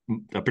says,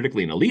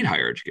 particularly in elite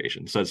higher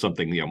education, says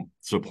something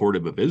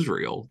supportive of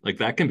Israel, like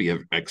that can be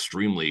an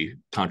extremely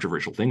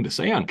controversial thing to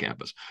say on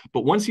campus.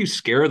 But once you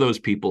scare those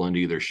people into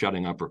either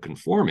shutting up or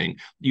conforming,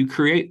 you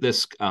create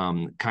this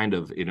kind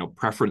of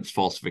preference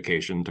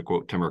falsification, to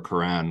quote Timur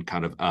Kuran,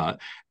 kind of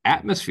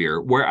atmosphere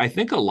where I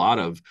think a lot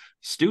of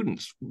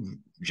students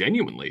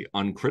genuinely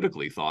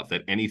uncritically thought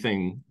that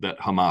anything that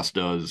Hamas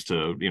does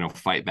to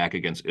fight back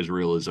against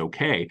Israel is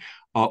okay.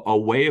 A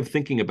way of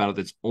thinking about it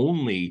that's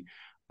only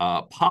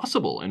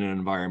possible in an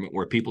environment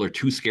where people are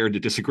too scared to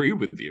disagree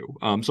with you.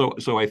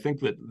 So I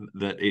think that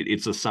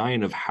it's a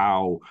sign of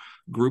how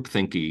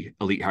groupthinky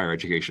elite higher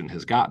education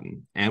has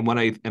gotten. And when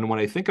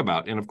I think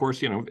about, and of course,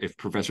 if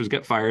professors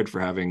get fired for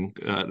having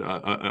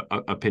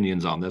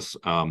opinions on this,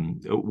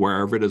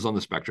 wherever it is on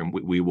the spectrum,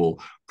 we will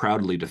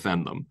proudly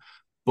defend them.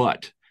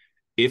 But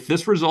if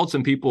this results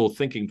in people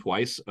thinking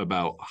twice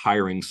about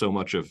hiring so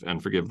much of,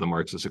 and forgive the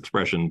Marxist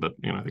expression, but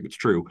I think it's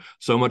true,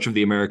 so much of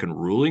the American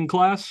ruling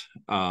class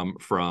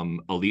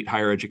from elite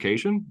higher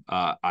education,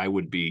 I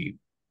would be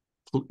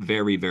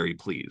very, very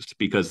pleased,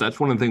 because that's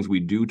one of the things we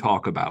do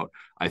talk about.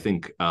 I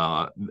think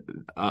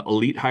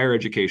elite higher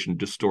education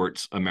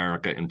distorts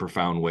America in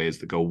profound ways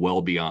that go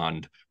well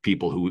beyond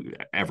people who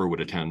ever would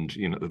attend,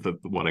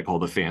 what I call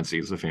the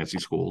fancy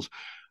schools.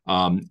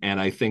 And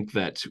I think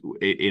that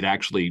it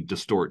actually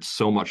distorts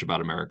so much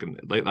about American.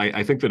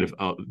 I think that if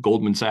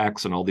Goldman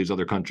Sachs and all these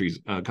other companies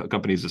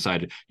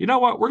decided, you know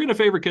what, we're going to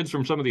favor kids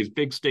from some of these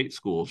big state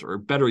schools, or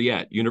better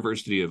yet,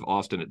 University of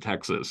Austin at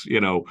Texas,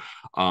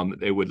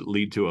 it would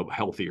lead to a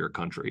healthier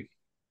country.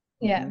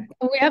 Yeah,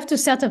 we have to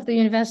set up the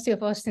University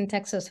of Austin,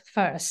 Texas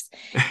first.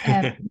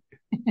 Yeah.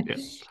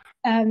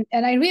 And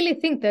I really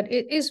think that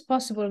it is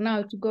possible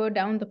now to go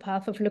down the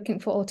path of looking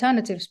for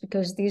alternatives,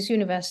 because these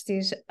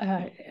universities,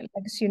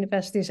 legacy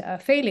universities, are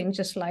failing,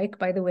 just like,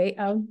 by the way,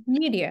 our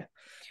media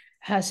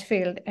has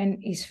failed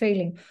and is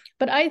failing.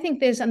 But I think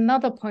there's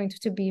another point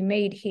to be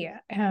made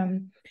here.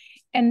 And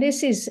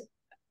this is,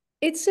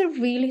 it's a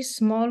really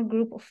small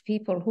group of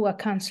people who are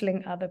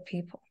canceling other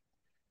people.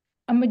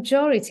 A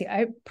majority,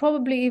 I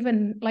probably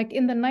even like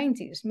in the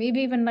 90s,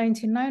 maybe even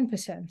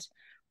 99%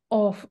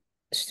 of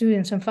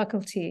students and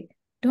faculty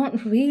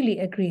don't really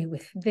agree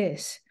with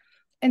this.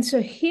 And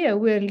so here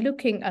we're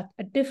looking at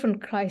a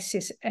different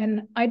crisis,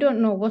 and I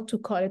don't know what to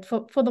call it.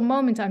 For the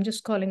moment, I'm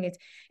just calling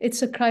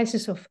it's a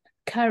crisis of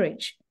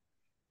courage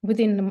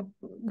within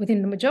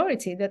the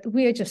majority, that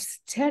we are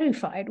just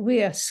terrified.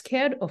 We are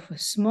scared of a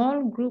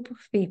small group of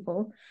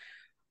people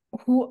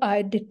who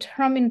are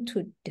determined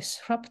to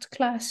disrupt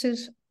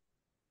classes,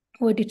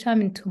 who are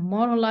determined to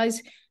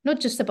moralize, not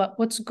just about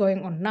what's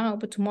going on now,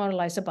 but to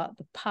moralize about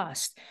the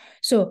past.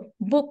 So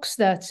books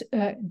that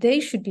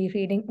they should be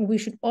reading, we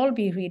should all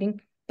be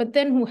reading, but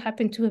then who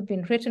happen to have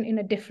been written in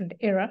a different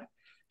era.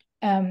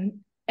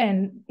 And,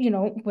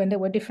 when there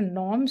were different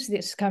norms,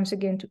 this comes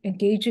again to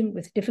engaging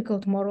with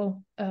difficult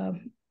moral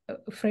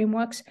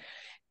frameworks.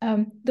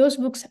 Those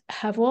books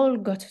have all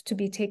got to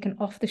be taken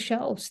off the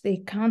shelves. They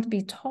can't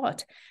be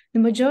taught. The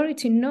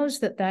majority knows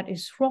that that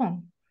is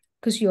wrong,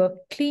 because you're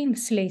clean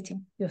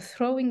slating, you're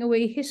throwing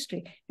away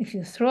history. If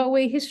you throw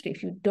away history,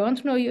 if you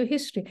don't know your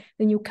history,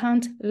 then you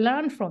can't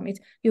learn from it.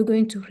 You're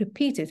going to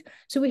repeat it.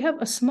 So we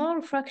have a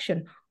small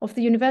fraction of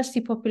the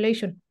university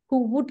population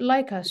who would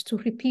like us to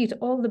repeat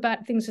all the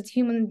bad things that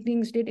human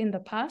beings did in the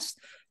past.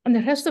 And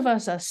the rest of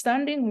us are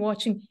standing,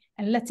 watching,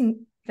 and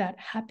letting that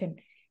happen,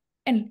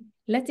 and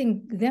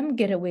letting them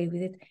get away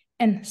with it,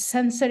 and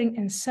censoring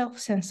and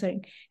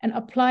self-censoring, and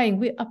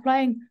we're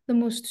applying the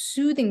most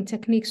soothing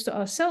techniques to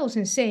ourselves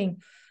and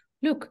saying,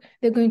 look,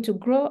 they're going to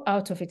grow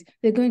out of it.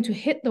 They're going to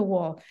hit the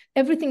wall.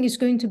 Everything is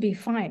going to be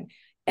fine.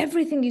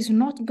 Everything is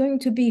not going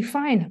to be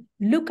fine.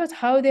 Look at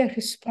how they're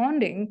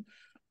responding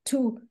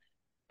to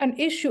an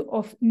issue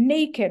of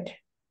naked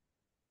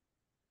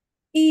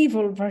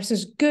evil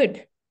versus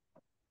good,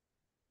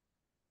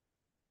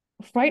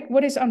 right?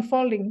 What is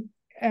unfolding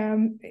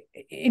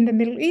in the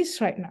Middle East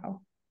right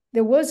now?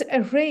 There was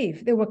a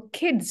rave. There were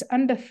kids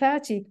under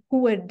 30 who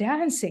were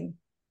dancing.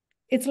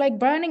 It's like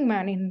Burning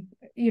Man in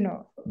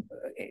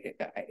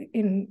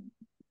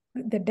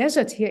the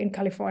desert here in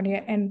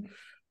California, and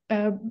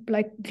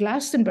like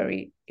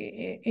Glastonbury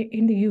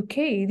in the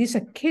UK. These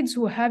are kids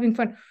who are having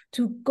fun.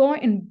 To go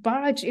and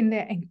barge in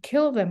there and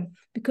kill them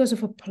because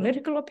of a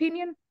political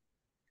opinion,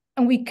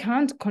 and we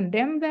can't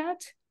condemn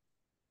that,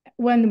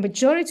 when the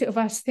majority of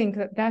us think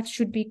that that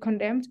should be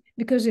condemned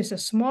because there's a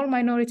small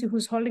minority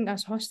who's holding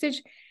us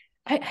hostage.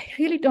 I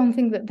really don't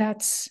think that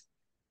that's,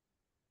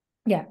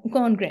 yeah,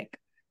 go on, Greg.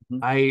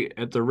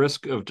 At the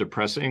risk of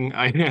depressing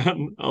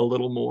Ayaan a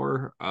little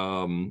more,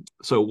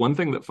 so one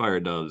thing that FIRE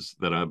does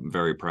that I'm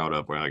very proud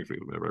of, well, actually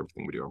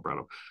everything we do I'm proud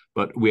of,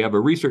 but we have a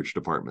research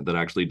department that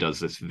actually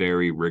does this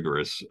very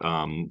rigorous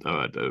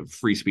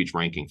free speech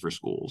ranking for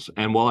schools.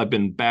 And while I've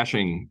been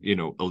bashing,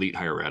 elite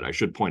higher ed, I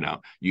should point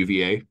out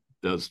UVA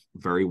does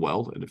very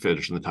well and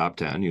finished in the top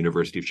 10.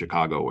 University of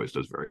Chicago always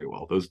does very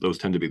well. Those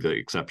tend to be the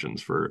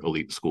exceptions for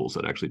elite schools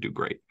that actually do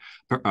great.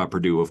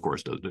 Purdue, of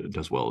course,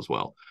 does well as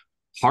well.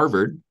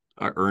 Harvard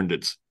earned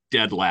its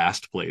dead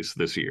last place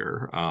this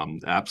year,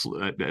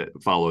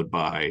 followed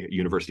by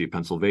University of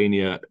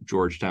Pennsylvania,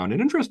 Georgetown,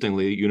 and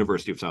interestingly,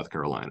 University of South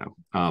Carolina.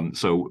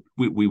 So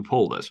we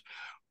pull this.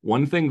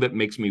 One thing that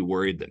makes me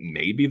worried that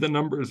maybe the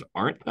numbers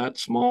aren't that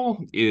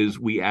small is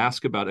we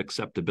ask about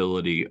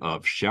acceptability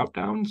of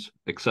shoutdowns,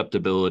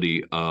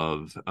 acceptability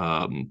of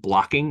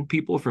blocking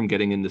people from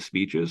getting into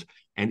speeches,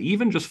 and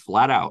even just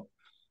flat out,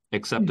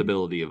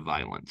 acceptability of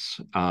violence.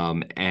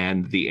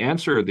 And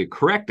the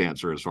correct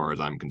answer, as far as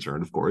I'm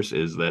concerned, of course,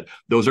 is that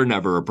those are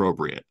never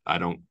appropriate. I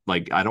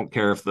don't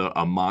care if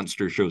a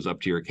monster shows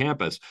up to your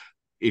campus.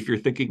 If you're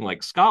thinking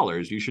like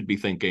scholars, you should be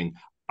thinking,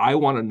 I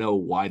want to know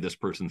why this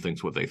person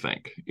thinks what they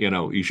think.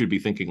 You should be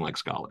thinking like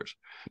scholars.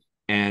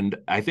 And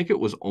I think it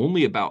was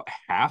only about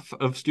half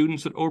of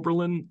students at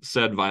Oberlin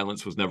said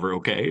violence was never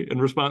okay in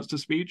response to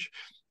speech.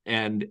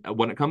 And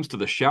when it comes to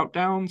the shout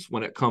downs,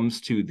 when it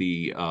comes to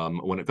the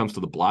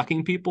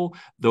blocking people,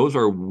 those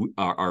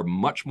are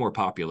much more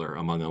popular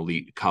among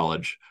elite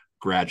college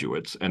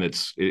graduates, and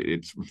it's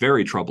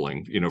very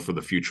troubling, for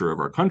the future of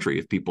our country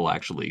if people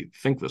actually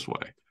think this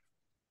way.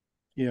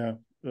 Yeah,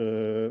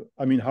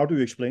 I mean, how do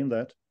you explain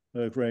that,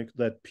 Greg?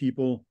 That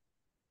people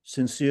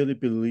sincerely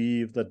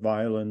believe that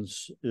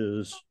violence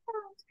is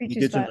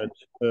legitimate,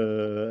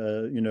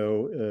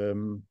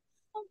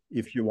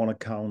 if you want to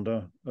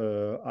counter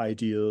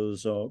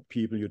ideas or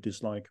people you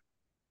dislike.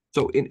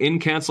 So in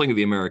Canceling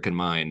the American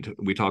Mind,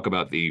 we talk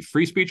about the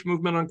free speech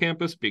movement on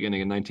campus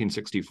beginning in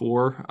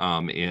 1964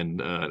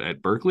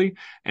 at Berkeley,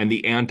 and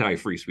the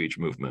anti-free speech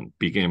movement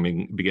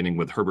beginning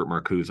with Herbert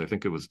Marcuse. I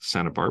think it was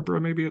Santa Barbara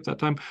maybe at that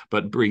time,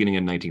 but beginning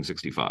in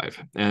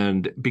 1965.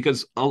 And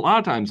because a lot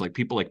of times, like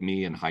people like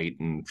me and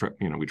Heightened,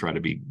 we try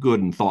to be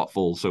good and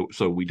thoughtful, so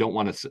we don't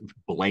want to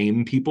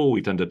blame people.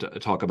 We tend to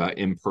talk about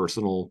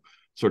impersonal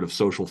sort of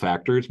social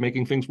factors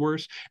making things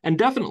worse. And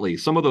definitely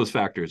some of those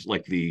factors,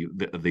 like the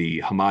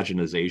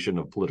homogenization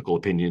of political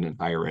opinion in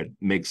higher ed,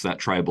 makes that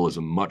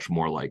tribalism much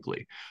more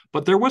likely.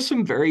 But there was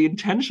some very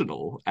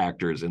intentional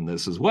actors in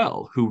this as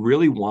well, who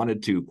really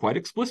wanted to, quite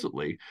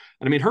explicitly,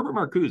 and I mean, Herbert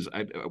Marcuse,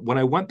 when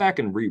I went back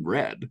and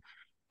reread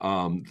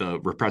the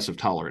Repressive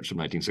Tolerance from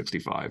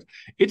 1965,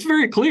 it's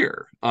very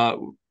clear.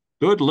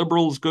 Good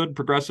liberals, good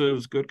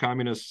progressives, good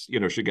communists,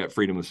 should get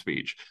freedom of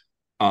speech.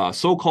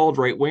 So-called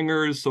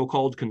right-wingers,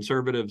 so-called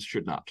conservatives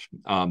should not.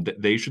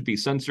 They should be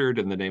censored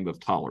in the name of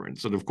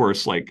tolerance. And of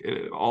course, like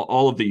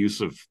all of the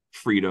use of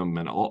freedom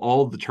and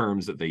all of the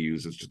terms that they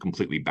use is just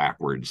completely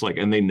backwards.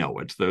 And they know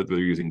it. They're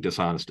using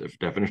dishonest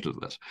definitions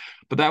of this.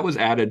 But that was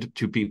added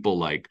to people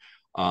like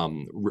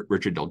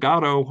Richard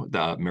Delgado,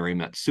 Mary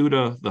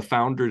Matsuda, the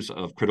founders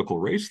of critical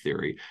race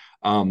theory.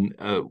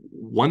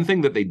 One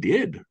thing that they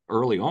did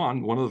early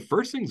on, one of the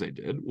first things they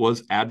did,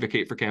 was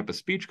advocate for campus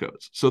speech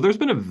codes. So there's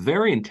been a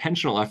very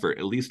intentional effort,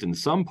 at least in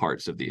some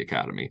parts of the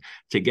academy,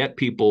 to get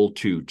people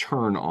to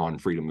turn on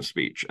freedom of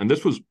speech. And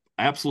this was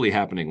absolutely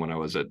happening when I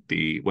was at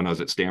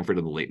Stanford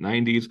in the late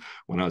 90s,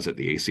 when I was at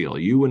the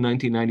ACLU in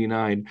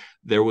 1999.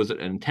 There was an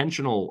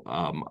intentional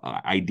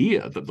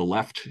idea that the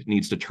left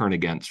needs to turn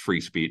against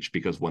free speech,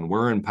 because when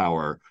we're in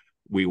power,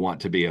 we want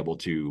to be able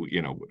to,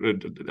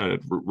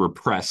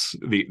 repress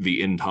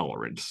the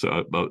intolerant,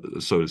 so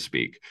to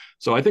speak.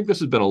 So I think this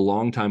has been a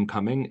long time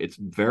coming. It's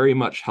very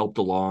much helped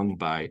along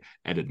by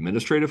an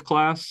administrative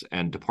class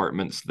and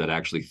departments that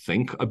actually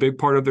think a big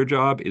part of their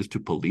job is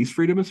to police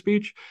freedom of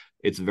speech.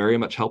 It's very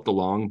much helped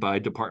along by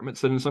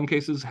departments that in some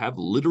cases have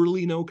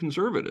literally no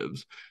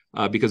conservatives,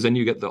 because then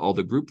you get all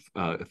the group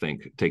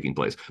think taking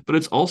place. But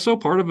it's also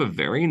part of a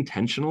very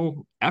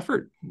intentional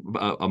effort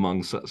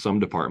among some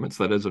departments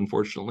that has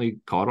unfortunately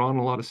caught on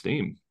a lot of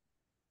steam.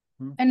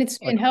 And it's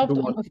been helped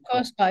on, of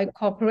course, by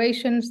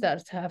corporations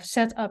that have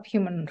set up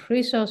human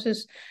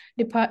resources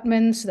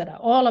departments that are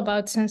all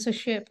about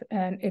censorship,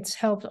 and it's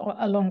helped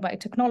along by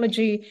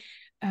technology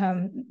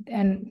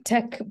and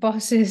tech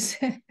bosses.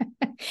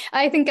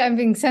 I think I'm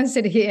being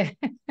censored here.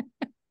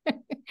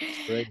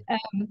 Great.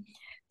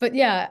 But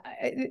yeah,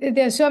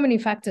 there's so many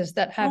factors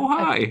that have. Oh,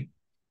 hi.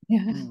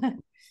 Yeah.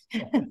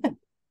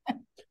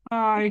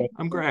 Hi,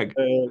 I'm Greg.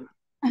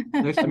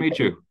 Nice to meet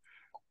you.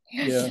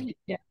 Yeah.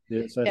 Yeah.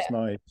 Yes, that's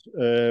nice.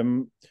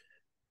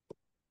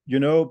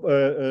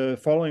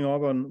 Following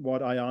up on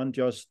what Ayaan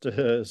just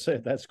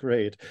said, that's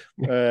great.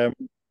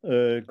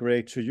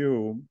 Greg, to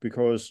you,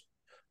 because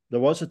there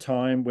was a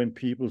time when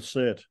people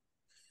said,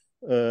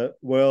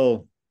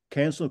 well,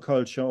 cancel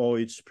culture or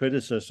its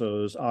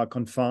predecessors are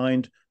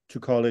confined to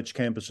college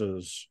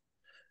campuses.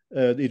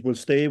 It will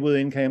stay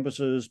within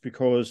campuses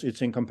because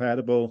it's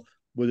incompatible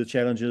with the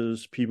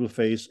challenges people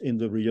face in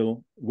the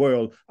real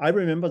world. I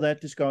remember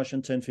that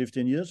discussion 10,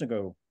 15 years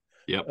ago.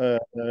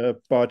 Yep.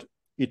 But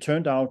it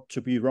turned out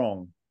to be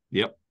wrong.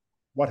 Yep.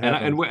 What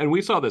happened? And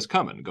we saw this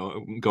coming,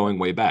 going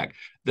way back.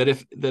 That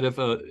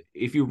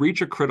if you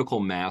reach a critical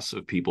mass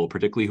of people,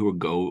 particularly who would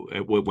go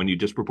when you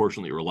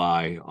disproportionately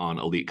rely on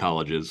elite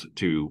colleges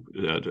to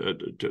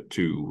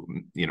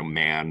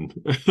man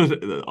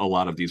a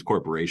lot of these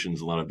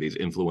corporations, a lot of these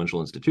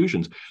influential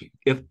institutions,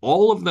 if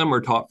all of them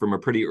are taught from a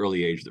pretty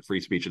early age that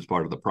free speech is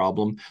part of the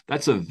problem,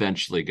 that's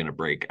eventually going to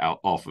break out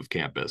off of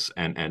campus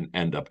and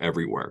end up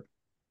everywhere.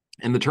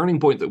 And the turning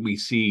point that we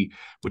see,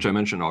 which I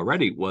mentioned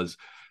already, was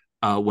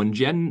when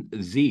Gen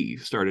Z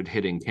started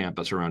hitting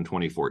campus around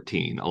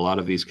 2014, a lot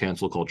of these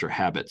cancel culture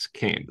habits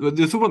came.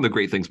 This is one of the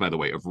great things, by the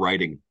way, of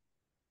writing.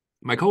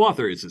 My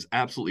co-author is this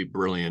absolutely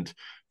brilliant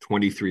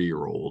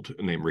 23-year-old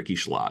named Ricky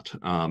Schlott.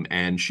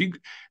 And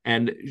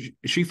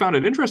she found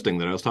it interesting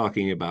that I was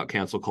talking about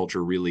cancel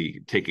culture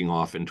really taking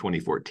off in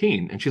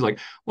 2014. And she's like,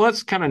 well,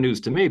 that's kind of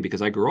news to me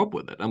because I grew up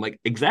with it. I'm like,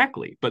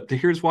 exactly. But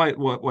here's why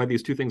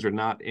these two things are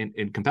not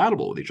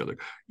incompatible with each other.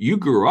 You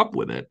grew up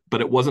with it,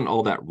 but it wasn't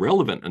all that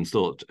relevant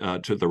until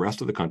to the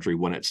rest of the country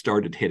when it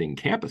started hitting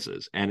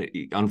campuses. And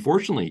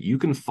unfortunately, you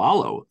can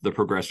follow the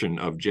progression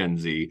of Gen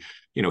Z,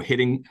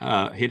 hitting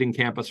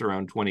campus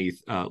around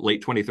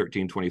late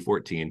 2013,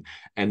 2014.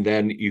 And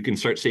then you can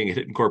start seeing it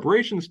hit in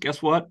corporations.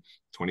 Guess what?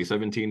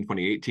 2017,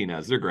 2018,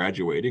 as they're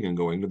graduating and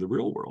going to the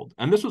real world.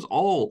 And this was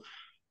all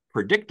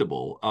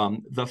predictable.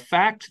 The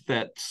fact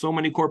that so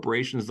many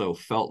corporations, though,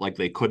 felt like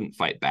they couldn't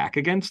fight back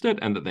against it,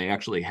 and that they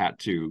actually had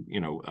to,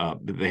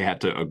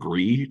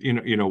 agree,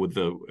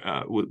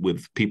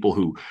 with people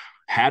who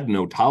had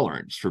no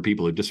tolerance for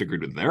people who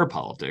disagreed with their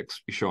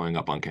politics showing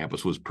up on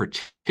campus, was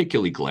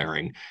particularly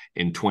glaring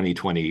in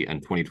 2020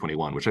 and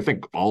 2021, which I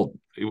think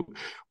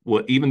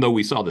even though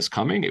we saw this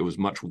coming, it was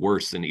much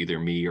worse than either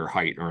me or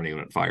Height or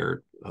anyone at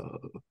Fire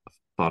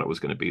thought it was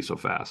going to be so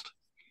fast.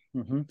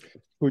 Mm-hmm.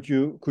 Could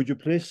you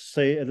please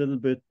say a little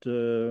bit,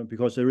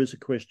 because there is a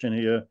question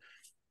here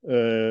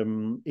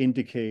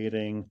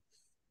indicating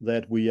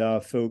that we are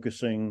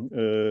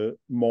focusing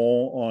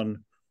more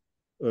on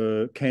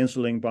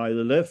canceling by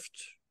the left.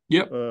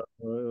 Yep.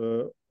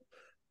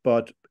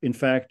 But in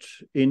fact,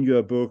 in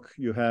your book,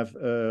 you have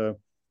a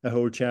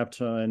whole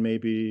chapter and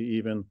maybe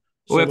even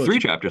we have 3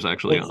 chapters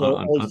actually.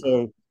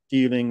 Also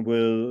dealing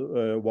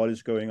with what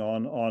is going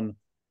on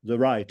the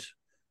right.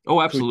 Oh,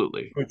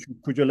 absolutely.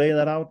 Could you lay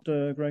that out,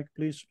 Greg,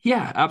 please?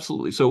 Yeah,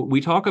 absolutely. So we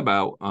talk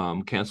about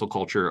cancel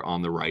culture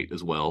on the right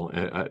as well.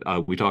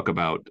 We talk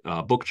about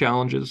book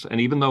challenges. And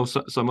even though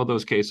some of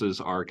those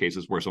cases are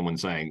cases where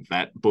someone's saying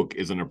that book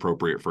isn't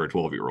appropriate for a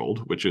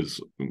 12-year-old, which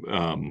is,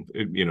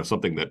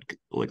 something that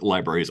like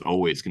libraries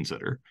always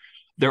consider,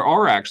 there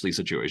are actually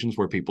situations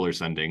where people are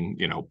sending,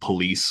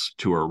 police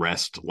to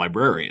arrest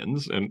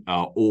librarians, and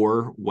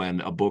or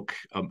when a book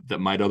that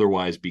might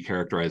otherwise be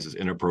characterized as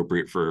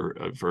inappropriate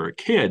for a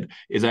kid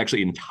is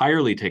actually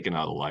entirely taken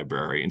out of the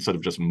library instead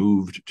of just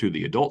moved to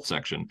the adult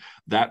section,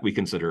 that we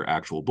consider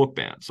actual book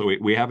bans. So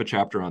we have a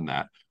chapter on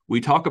that. We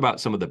talk about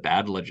some of the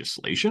bad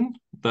legislation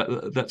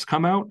that's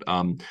come out.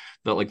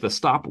 Like the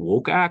Stop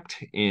Woke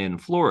Act in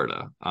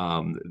Florida.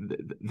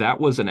 That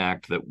was an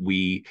act that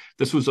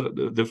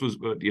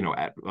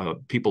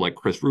people like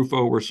Chris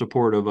Rufo were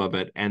supportive of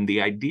it, and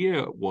the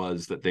idea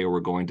was that they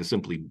were going to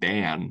simply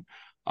ban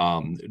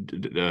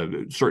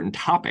certain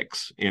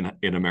topics in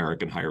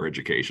American higher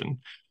education.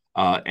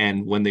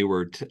 And when they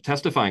were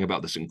testifying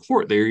about this in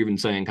court, they were even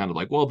saying kind of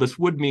like, well, this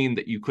would mean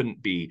that you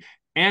couldn't be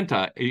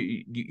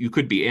you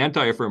could be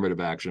anti-affirmative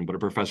action, but a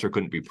professor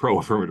couldn't be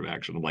pro-affirmative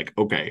action. I'm like,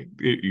 okay,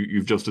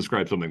 you've just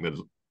described something that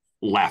is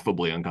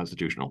laughably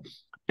unconstitutional.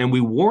 And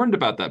we warned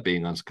about that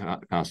being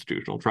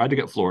unconstitutional, tried to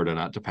get Florida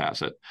not to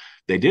pass it.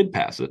 They did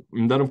pass it.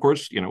 And then, of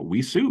course,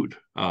 we sued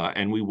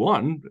and we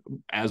won,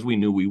 as we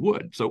knew we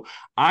would. So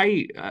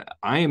I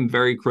am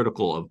very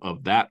critical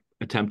of that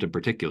attempt in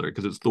particular,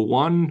 because it's the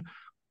one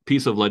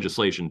piece of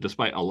legislation,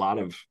 despite a lot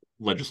of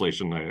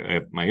legislation I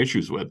have my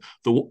issues with,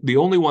 the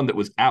only one that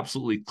was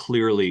absolutely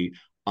clearly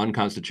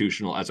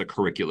unconstitutional as a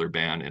curricular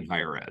ban in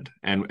higher ed,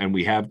 and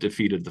we have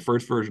defeated the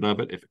first version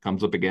of it. If it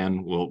comes up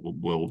again,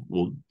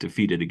 we'll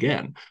defeat it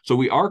again. So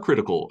we are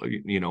critical,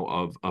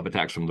 of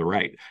attacks from the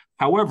right.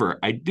 However,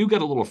 I do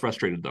get a little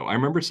frustrated though. I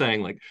remember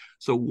saying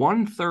so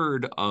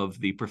 1/3 of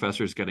the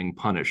professors getting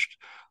punished,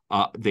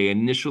 they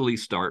initially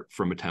start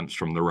from attempts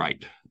from the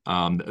right.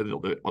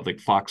 Like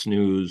Fox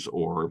News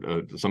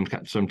or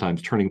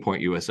sometimes Turning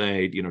Point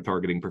USA,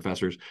 targeting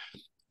professors.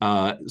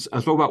 So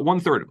about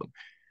 1/3 of them.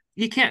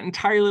 You can't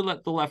entirely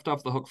let the left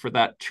off the hook for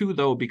that too,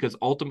 though, because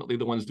ultimately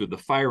the ones who do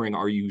the firing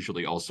are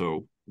usually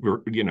also,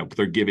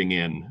 they're giving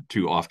in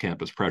to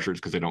off-campus pressures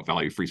because they don't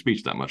value free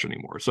speech that much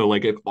anymore. So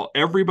like if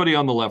everybody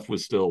on the left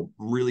was still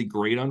really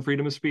great on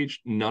freedom of speech,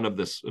 none of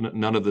this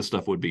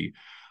stuff would be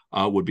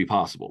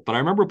possible. But I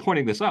remember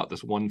pointing this out,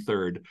 this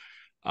 1/3,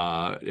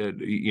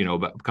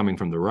 coming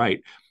from the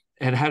right,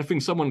 and having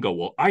someone go,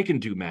 well, I can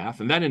do math,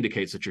 and that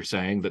indicates that you're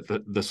saying that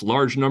this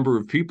large number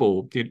of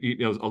people,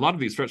 a lot of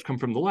these threats come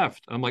from the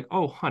left. I'm like,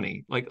 oh,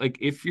 honey, like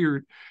if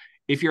you're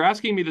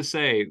asking me to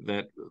say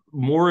that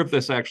more of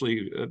this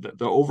actually,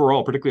 the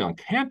overall, particularly on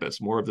campus,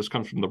 more of this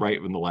comes from the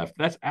right than the left,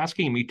 that's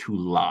asking me to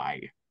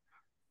lie.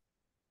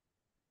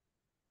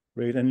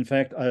 Great, and in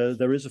fact,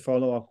 there is a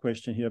follow-up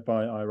question here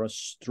by Ira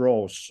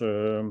Strauss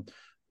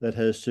that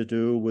has to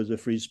do with the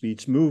free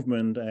speech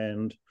movement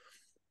and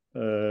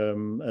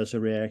as a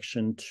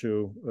reaction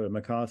to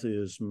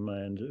McCarthyism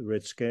and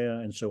Red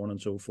Scare and so on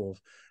and so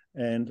forth.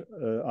 And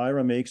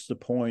Ira makes the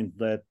point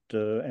that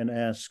and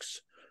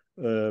asks,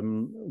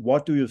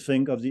 what do you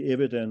think of the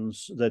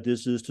evidence that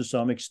this is to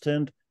some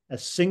extent a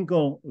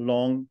single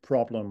long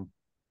problem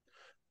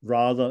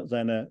rather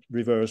than a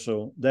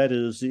reversal? That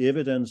is, the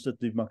evidence that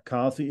the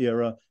McCarthy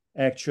era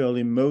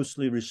actually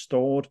mostly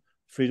restored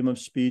freedom of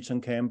speech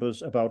on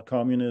campus about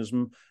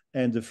communism,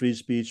 and the free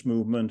speech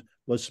movement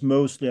was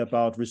mostly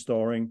about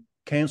restoring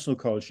cancel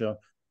culture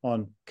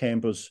on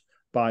campus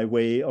by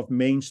way of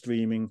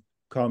mainstreaming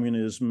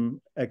communism,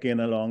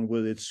 again, along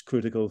with its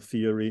critical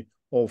theory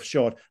of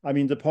short. I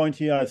mean, the point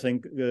here, I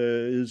think,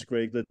 is,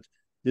 Greg, that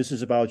this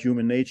is about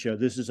human nature.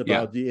 This is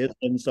about the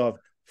essence of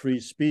free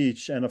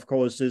speech. And of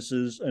course, this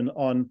is an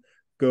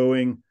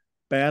ongoing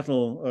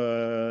battle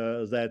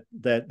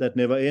that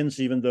never ends,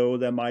 even though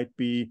there might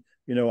be,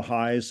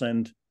 highs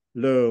and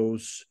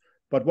lows.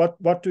 But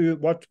what's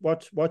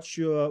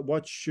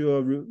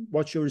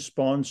your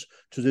response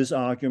to this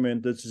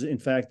argument that in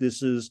fact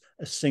this is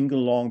a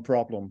single long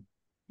problem?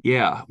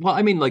 Yeah, well,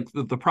 I mean, like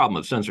the problem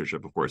of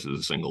censorship, of course, is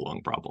a single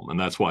long problem, and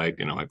that's why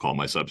I call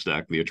my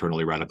Substack the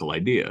eternally radical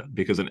idea,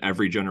 because in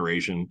every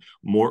generation,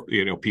 more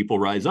people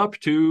rise up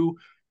to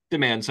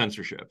demand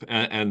censorship,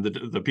 and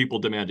the people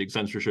demanding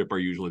censorship are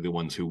usually the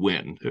ones who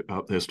win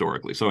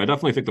historically. So I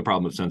definitely think the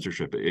problem of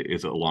censorship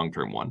is a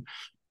long-term one.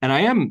 And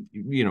I am,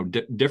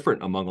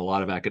 different among a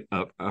lot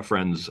of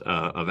friends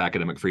of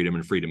academic freedom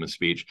and freedom of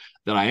speech,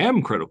 that I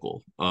am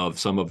critical of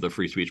some of the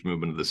free speech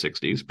movement of the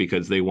 60s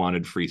because they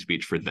wanted free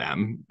speech for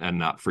them and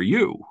not for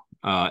you.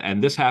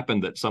 And this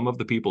happened that some of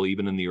the people,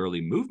 even in the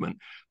early movement,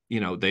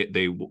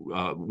 they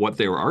what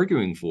they were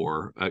arguing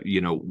for,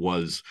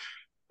 was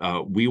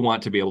we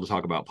want to be able to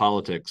talk about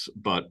politics,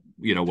 but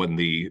when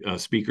the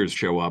speakers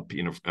show up,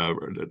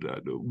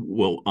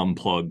 we'll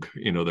unplug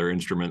their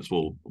instruments,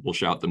 we'll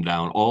shout them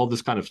down, all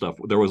this kind of stuff.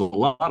 There was a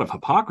lot of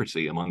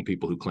hypocrisy among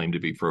people who claim to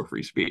be pro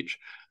free speech.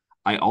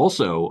 I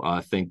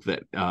also think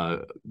that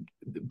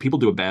people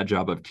do a bad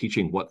job of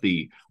teaching what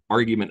the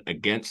argument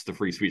against the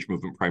free speech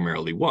movement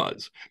primarily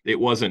was. It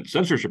wasn't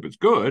censorship is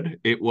good.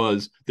 It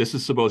was, this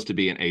is supposed to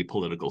be an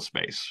apolitical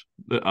space.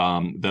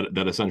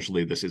 That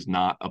essentially this is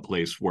not a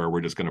place where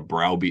we're just going to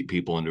browbeat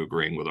people into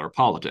agreeing with our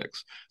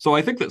politics. So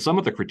I think that some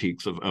of the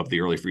critiques of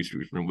the early free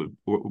speech movement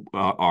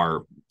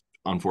are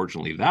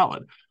unfortunately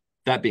valid.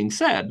 That being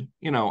said,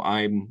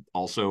 I'm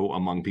also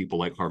among people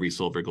like Harvey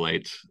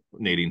Silverglate,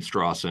 Nadine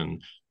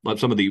Strawson,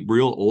 some of the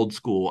real old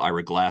school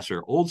Ira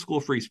Glasser, old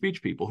school free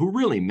speech people who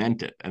really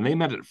meant it, and they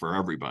meant it for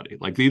everybody.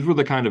 Like these were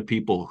the kind of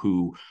people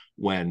who,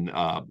 when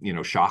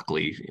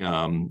Shockley,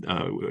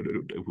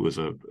 who was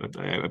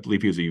I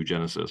believe he was a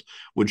eugenicist,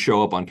 would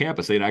show up on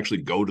campus, they'd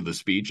actually go to the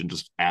speech and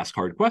just ask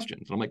hard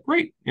questions. And I'm like,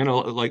 great,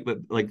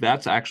 like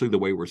that's actually the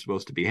way we're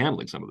supposed to be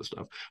handling some of the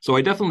stuff. So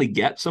I definitely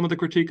get some of the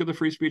critique of the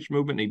free speech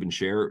movement, and even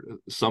share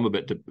some of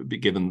it,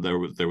 given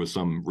there was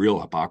some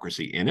real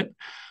hypocrisy in it.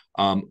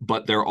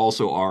 But there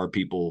also are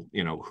people,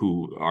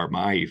 who are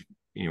my,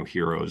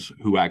 heroes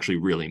who actually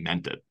really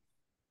meant it.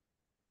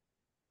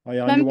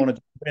 Ayaan, you want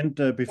to spend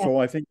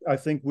before? Yeah. I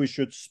think we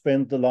should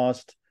spend the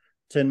last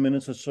 10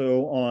 minutes or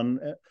so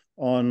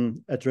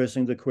on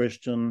addressing the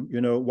question,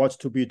 what's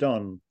to be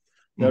done.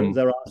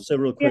 There are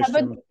several questions.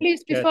 Yeah, but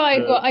please, before I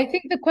go, I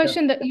think the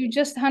question that you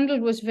just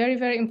handled was very,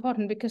 very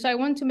important, because I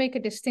want to make a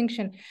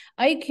distinction.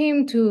 I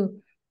came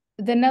to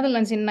the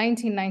Netherlands in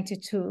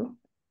 1992.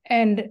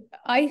 And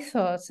I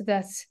thought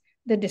that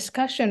the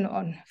discussion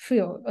on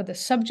or the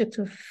subject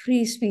of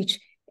free speech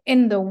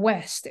in the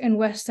West, in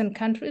Western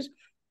countries,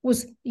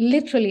 was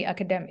literally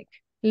academic,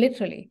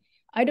 literally.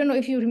 I don't know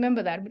if you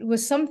remember that, but it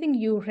was something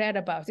you read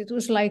about. It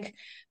was like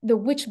the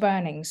witch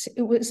burnings.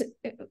 It was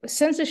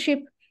censorship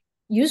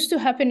used to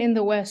happen in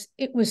the West.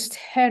 It was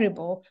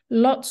terrible.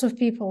 Lots of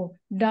people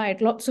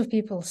died. Lots of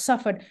people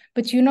suffered.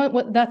 But you know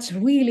what? That's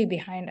really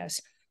behind us.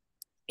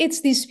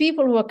 It's these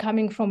people who are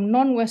coming from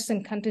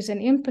non-Western countries,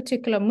 and in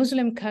particular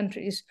Muslim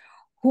countries,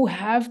 who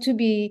have to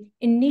be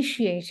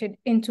initiated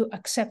into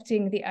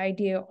accepting the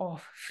idea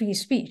of free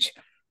speech.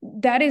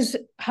 That is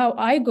how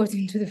I got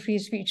into the free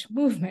speech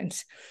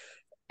movement.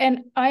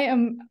 And I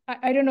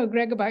don't know,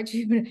 Greg, about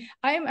you, but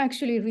I am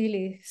actually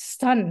really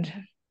stunned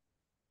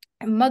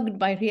and mugged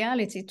by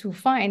reality to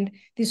find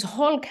this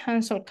whole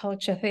cancel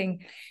culture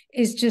thing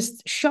is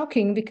just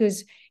shocking,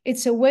 because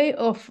it's a way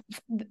of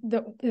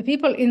the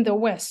people in the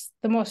West,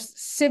 the most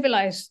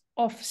civilized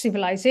of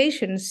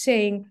civilizations,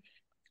 saying,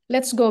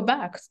 let's go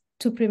back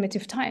to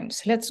primitive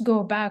times. Let's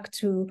go back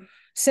to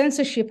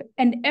censorship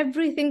and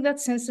everything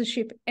that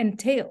censorship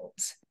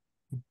entails.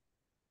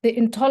 The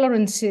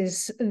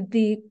intolerances,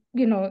 the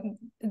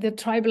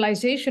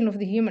tribalization of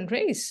the human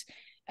race.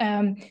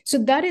 So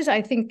that is,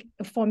 I think,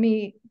 for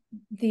me,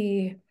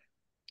 if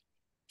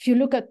you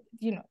look at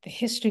the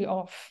history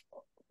of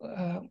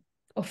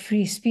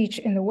free speech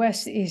in the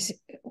West, is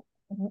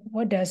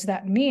what does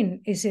that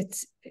mean?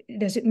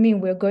 Does it mean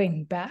we're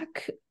going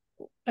back?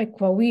 Like,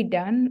 were we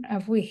done?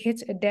 Have we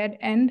hit a dead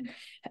end?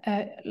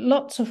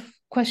 Lots of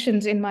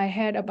questions in my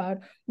head about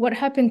what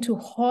happened to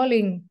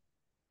hauling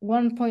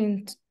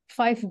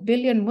 1.5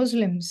 billion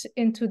Muslims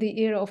into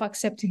the era of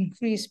accepting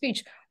free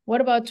speech.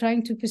 What about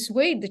trying to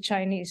persuade the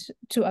Chinese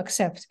to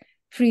accept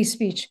free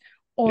speech?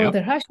 Or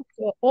the Russians,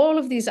 or all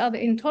of these other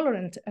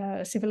intolerant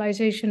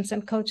civilizations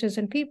and cultures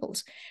and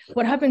peoples.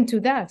 What happened to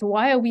that?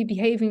 Why are we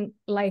behaving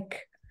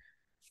like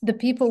the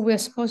people we're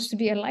supposed to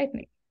be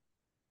enlightening?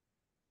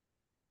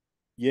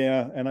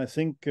 Yeah, and I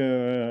think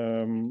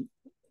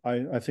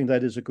I think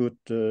that is a good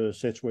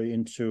segue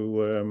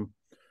into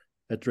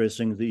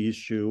addressing the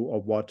issue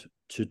of what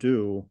to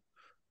do.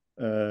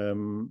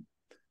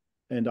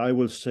 And I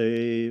will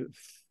say,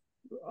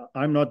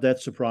 I'm not that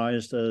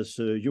surprised as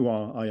you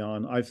are,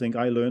 Ayaan. I think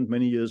I learned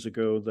many years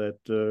ago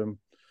that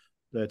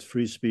that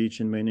free speech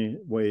in many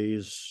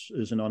ways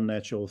is an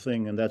unnatural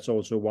thing. And that's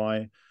also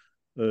why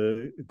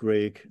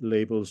Greg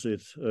labels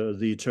it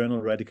the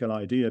eternal radical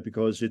idea,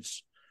 because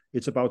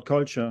it's about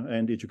culture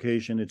and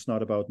education. It's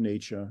not about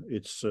nature.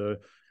 It's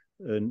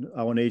and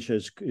our nature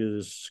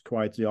is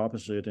quite the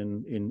opposite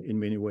in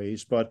many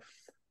ways. But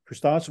to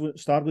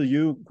start with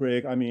you,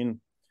 Greg, I mean,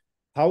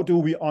 how do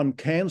we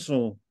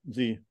uncancel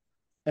the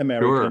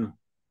American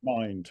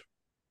mind?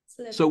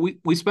 So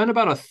we spent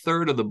about a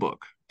third of the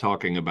book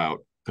talking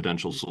about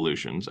potential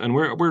solutions, and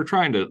we're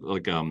trying to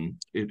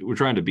we're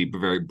trying to be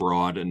very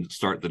broad and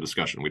start the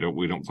discussion. We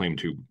don't claim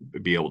to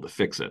be able to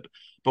fix it,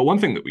 but one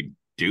thing that we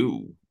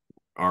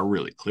are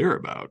really clear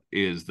about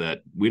is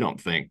that we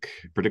don't think,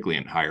 particularly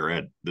in higher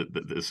ed, that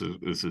this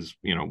is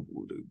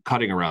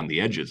cutting around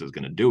the edges is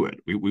going to do it.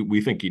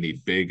 We think you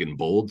need big and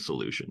bold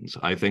solutions.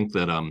 I think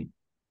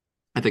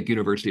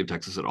University of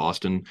Texas at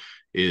Austin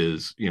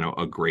is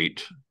a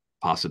great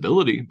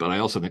possibility, but I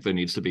also think there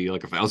needs to be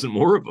like 1,000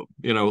 more of them.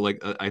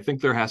 I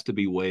think there has to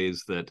be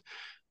ways that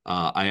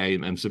I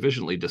am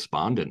sufficiently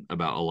despondent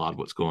about a lot of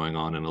what's going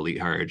on in elite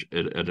higher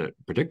ed in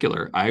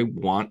particular. I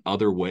want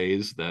other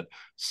ways that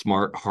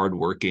smart,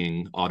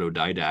 hardworking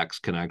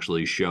autodidacts can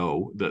actually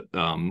show that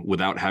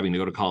without having to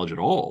go to college at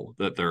all,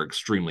 that they're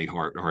extremely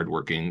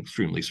hardworking,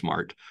 extremely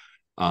smart.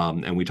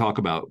 And we talk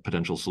about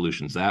potential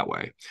solutions that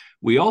way.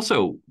 We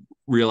also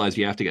realize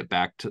you have to get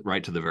back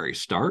right to the very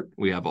start.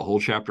 We have a whole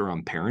chapter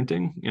on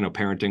parenting,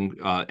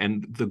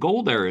 and the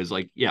goal there is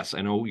yes,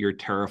 I know you're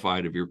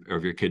terrified of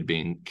your kid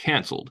being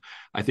canceled.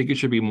 I think you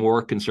should be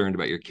more concerned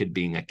about your kid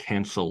being a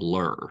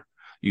canceler.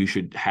 You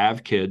should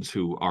have kids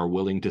who are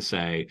willing to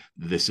say,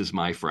 "This is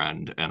my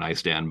friend, and I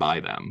stand by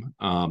them,"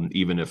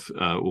 even if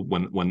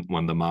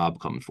when the mob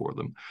comes for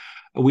them.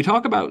 We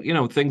talk about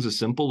things as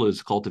simple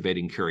as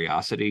cultivating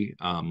curiosity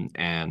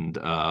and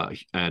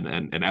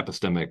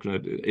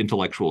epistemic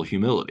intellectual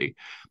humility,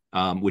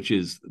 which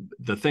is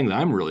the thing that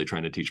I'm really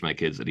trying to teach my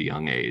kids at a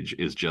young age.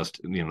 Is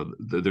just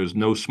there's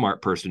no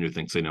smart person who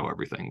thinks they know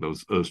everything.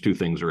 Those two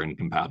things are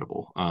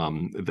incompatible,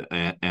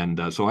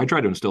 so I try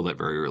to instill that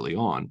very early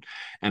on.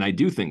 And I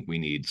do think we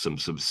need some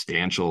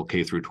substantial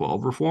K through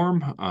 12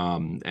 reform.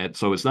 And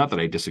so it's not that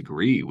I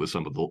disagree with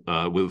some of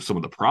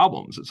the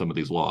problems that some of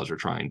these laws are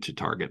trying to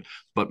target.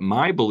 But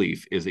my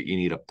belief is that you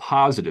need a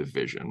positive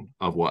vision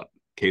of what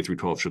K through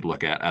 12 should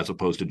look at, as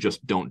opposed to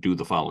just don't do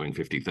the following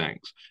 50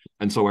 things.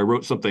 And so I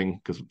wrote something,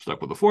 because I'm stuck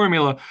with a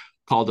formula,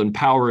 called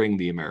Empowering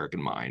the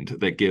American Mind,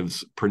 that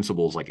gives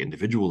principles like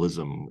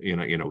individualism,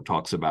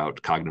 talks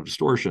about cognitive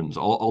distortions,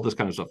 all this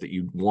kind of stuff that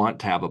you want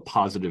to have a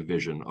positive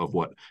vision of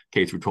what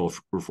K through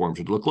 12 reform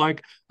should look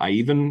like. I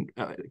even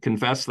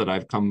confess that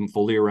I've come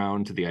fully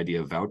around to the idea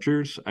of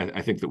vouchers.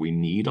 I think that we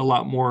need a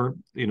lot more,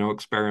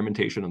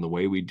 experimentation in the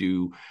way we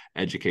do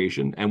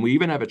education. And we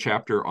even have a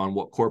chapter on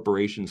what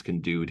corporations can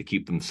do to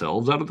keep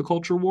themselves out of the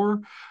culture war.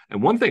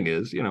 And one thing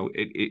is,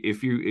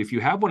 if you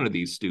have one of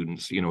these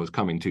students, is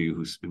coming to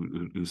you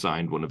who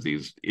signed one of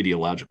these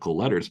ideological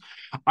letters,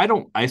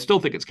 I still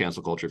think it's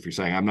cancel culture if you're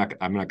saying I'm not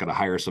going to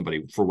hire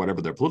somebody for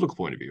whatever their political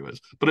point of view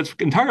is. But it's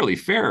entirely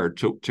fair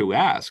to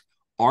ask,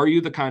 are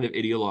you the kind of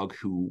ideologue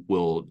who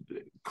will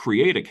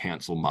create a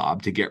cancel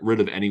mob to get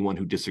rid of anyone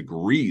who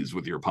disagrees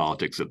with your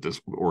politics at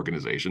this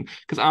organization?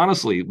 Because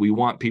honestly, we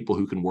want people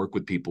who can work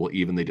with people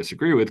even they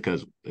disagree with,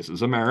 because this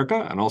is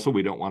America, and also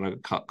we don't want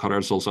to cut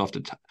ourselves off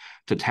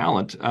to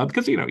talent,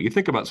 because you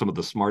think about some of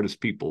the smartest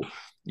people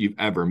you've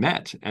ever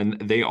met, and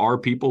they are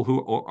people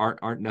who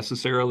aren't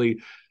necessarily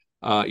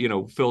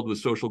filled with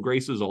social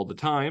graces all the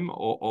time,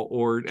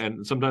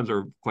 and sometimes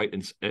are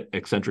quite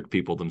eccentric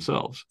people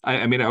themselves.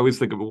 I mean, I always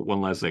think of one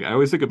last thing. I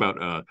always think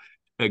about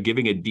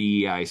giving a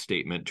DEI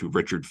statement to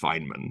Richard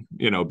Feynman,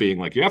 being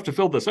like, you have to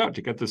fill this out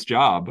to get this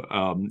job,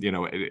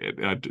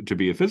 to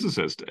be a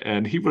physicist.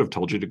 And he would have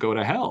told you to go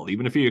to hell,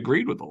 even if he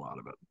agreed with a lot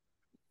of it.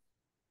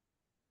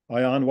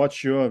 Ayaan,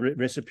 what's your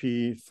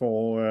recipe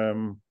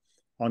for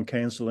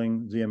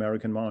uncanceling the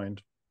American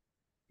mind?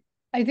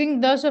 I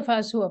think those of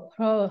us who are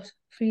pro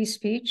free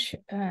speech,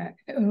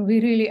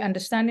 we really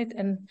understand it.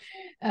 And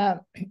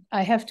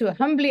I have to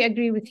humbly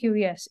agree with you.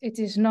 Yes, it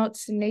is not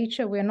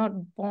nature. We're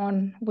not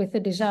born with a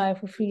desire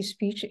for free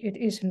speech. It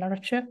is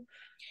nurture.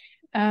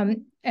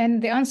 And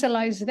the answer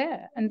lies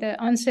there. And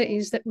the answer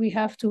is that we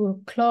have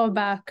to claw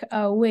back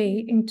our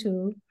way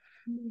into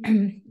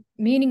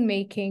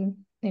meaning-making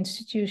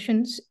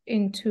institutions,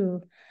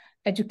 into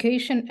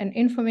education and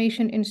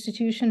information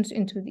institutions,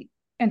 into the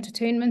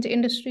entertainment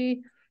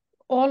industry,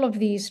 all of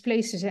these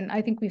places. And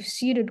I think we've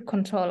ceded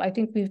control. I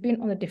think we've been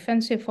on the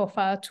defensive for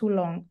far too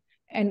long.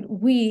 And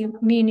we,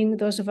 meaning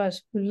those of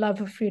us who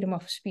love freedom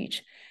of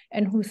speech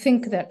and who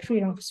think that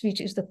freedom of speech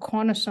is the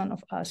cornerstone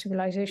of our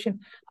civilization,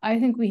 I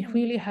think we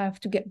really have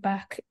to get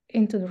back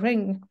into the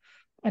ring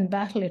and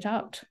battle it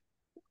out.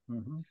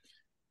 Mm-hmm.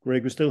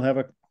 Greg, we still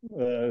have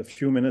a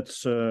few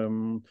minutes.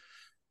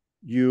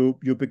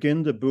 You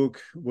begin the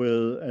book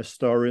with a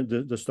story,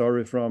 the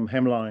story from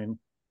Hemline,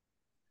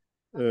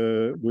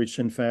 which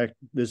in fact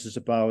this is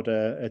about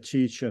a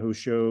teacher who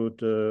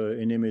showed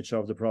an image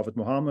of the Prophet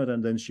Muhammad,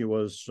 and then she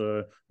was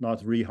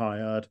not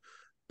rehired.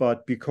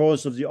 But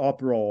because of the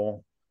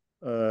uproar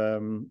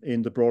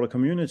in the broader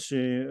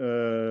community,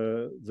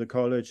 the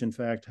college in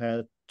fact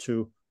had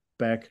to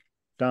back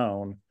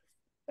down.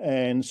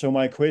 And so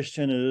my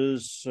question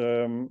is,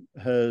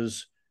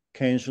 has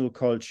cancel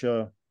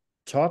culture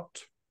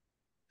topped?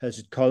 Has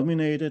it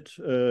culminated?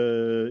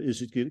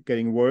 Is it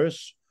getting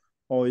worse,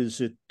 or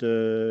is it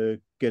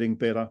getting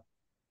better?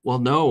 Well,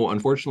 no.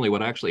 Unfortunately,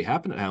 what actually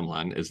happened at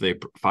Hemline is they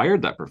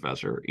fired that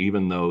professor,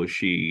 even though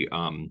she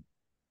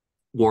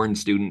warned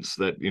students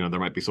that there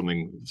might be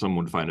something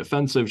someone would find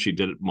offensive. She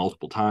did it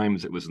multiple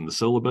times. It was in the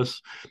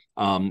syllabus.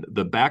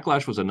 The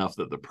backlash was enough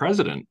that the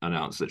president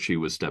announced that she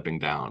was stepping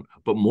down.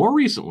 But more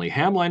recently,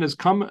 Hemline has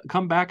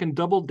come back and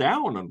doubled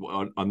down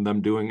on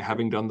them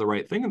having done the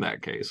right thing in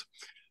that case.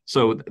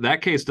 So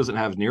that case doesn't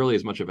have nearly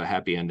as much of a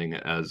happy ending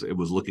as it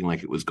was looking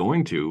like it was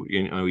going to,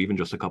 even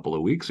just a couple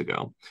of weeks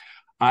ago.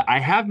 I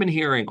have been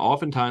hearing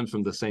oftentimes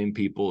from the same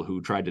people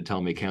who tried to tell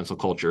me cancel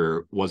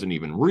culture wasn't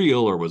even real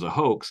or was a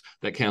hoax,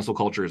 that cancel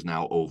culture is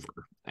now over.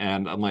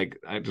 And I'm like,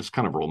 I just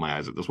kind of roll my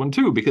eyes at this one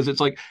too, because it's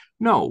like,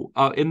 no,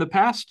 in the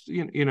past,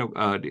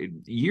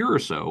 year or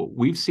so,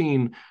 we've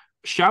seen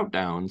shout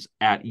downs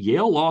at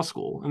Yale Law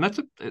School, and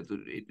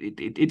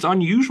it's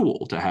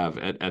unusual to have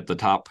at the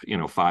top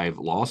 5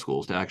 law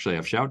schools to actually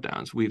have shout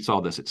downs. We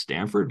saw this at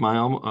Stanford, my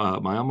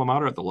alma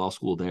mater, at the law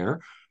school there,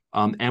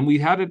 and we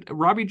had it.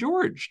 Robbie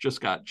George just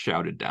got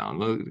shouted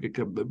down.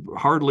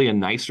 Hardly a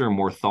nicer,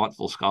 more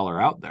thoughtful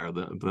scholar out there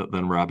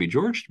than Robbie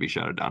George to be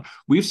shouted down.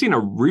 We've seen a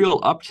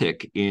real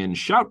uptick in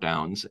shout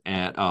downs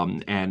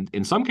and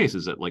in some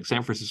cases at like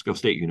San Francisco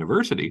State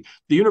University,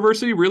 the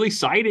university really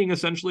siding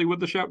essentially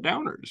with the shout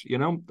downers,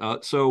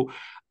 so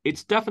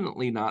it's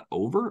definitely not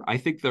over. I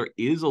think there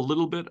is a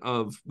little bit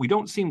of, we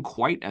don't seem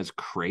quite as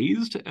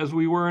crazed as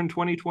we were in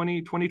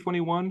 2020,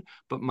 2021,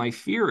 but my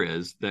fear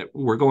is that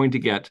we're going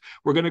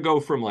to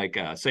go from like,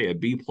 say, a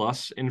B+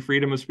 in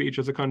freedom of speech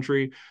as a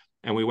country,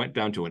 and we went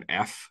down to an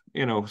F,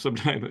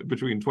 sometime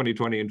between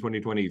 2020 and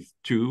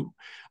 2022,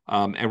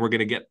 and we're going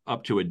to get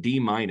up to a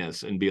D-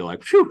 and be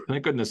like, phew,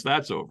 thank goodness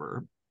that's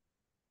over.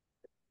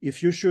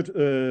 If you should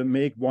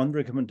make one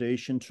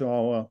recommendation to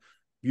our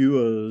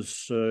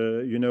viewers,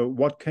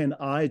 what can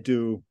I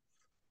do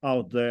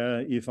out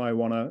there if I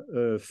want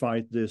to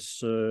fight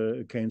this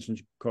cancel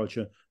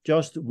culture?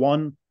 Just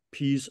one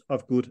piece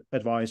of good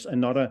advice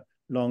and not a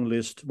long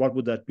list. What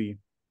would that be?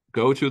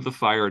 Go to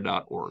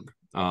thefire.org.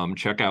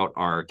 Check out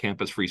our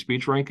campus free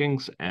speech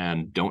rankings,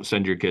 and don't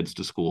send your kids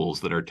to schools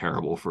that are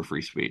terrible for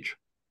free speech.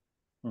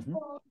 Mm-hmm.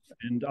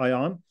 And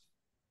Ayaan?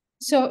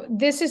 So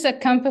this is a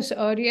campus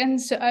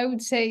audience. So I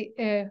would say,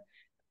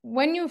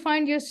 when you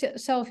find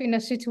yourself in a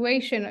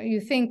situation,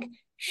 you think,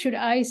 should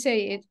I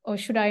say it or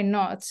should I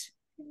not?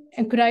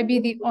 And could I be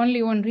the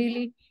only one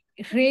really?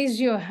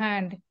 Raise your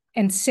hand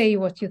and say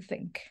what you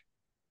think.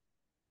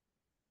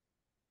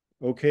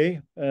 Okay.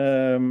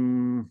 I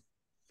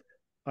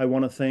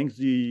want to thank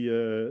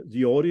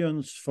the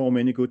audience for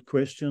many good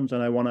questions,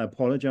 and I want to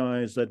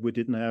apologize that we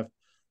didn't have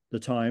the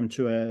time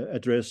to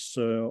address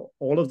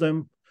all of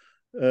them.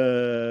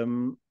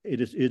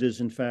 It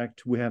is in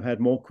fact, we have had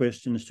more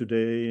questions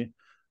today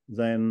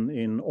than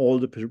in all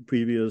the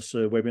previous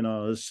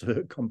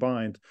webinars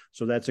combined.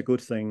 So that's a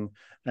good thing.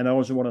 And I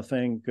also want to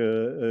thank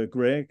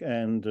Greg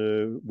and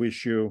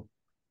wish you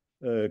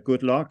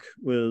good luck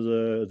with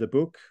the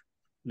book.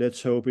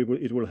 Let's hope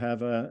it will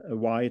have a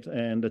wide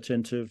and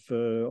attentive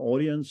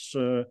audience.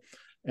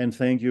 And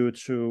thank you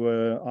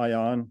to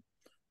Ayaan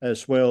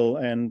as well.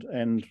 And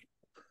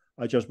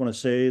I just want to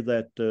say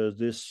that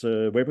this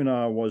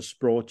webinar was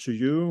brought to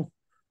you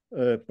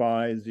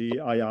by the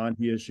Ayaan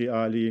Hirsi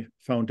Ali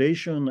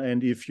Foundation.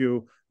 And if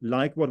you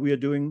like what we are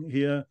doing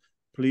here,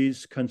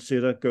 please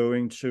consider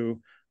going to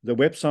the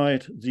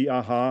website,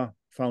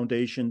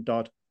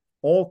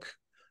 theahafoundation.org,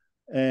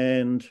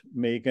 and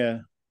make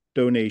a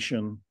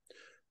donation.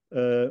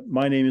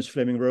 My name is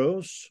Flemming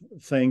Rose.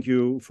 Thank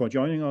you for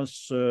joining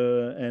us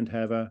and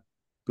have a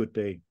good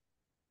day.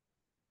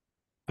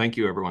 Thank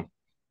you, everyone.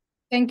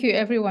 Thank you,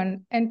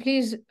 everyone. And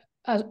please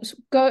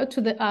go to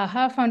the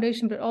AHA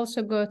Foundation, but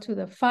also go to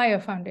the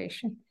FIRE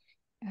Foundation.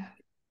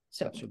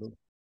 Absolutely.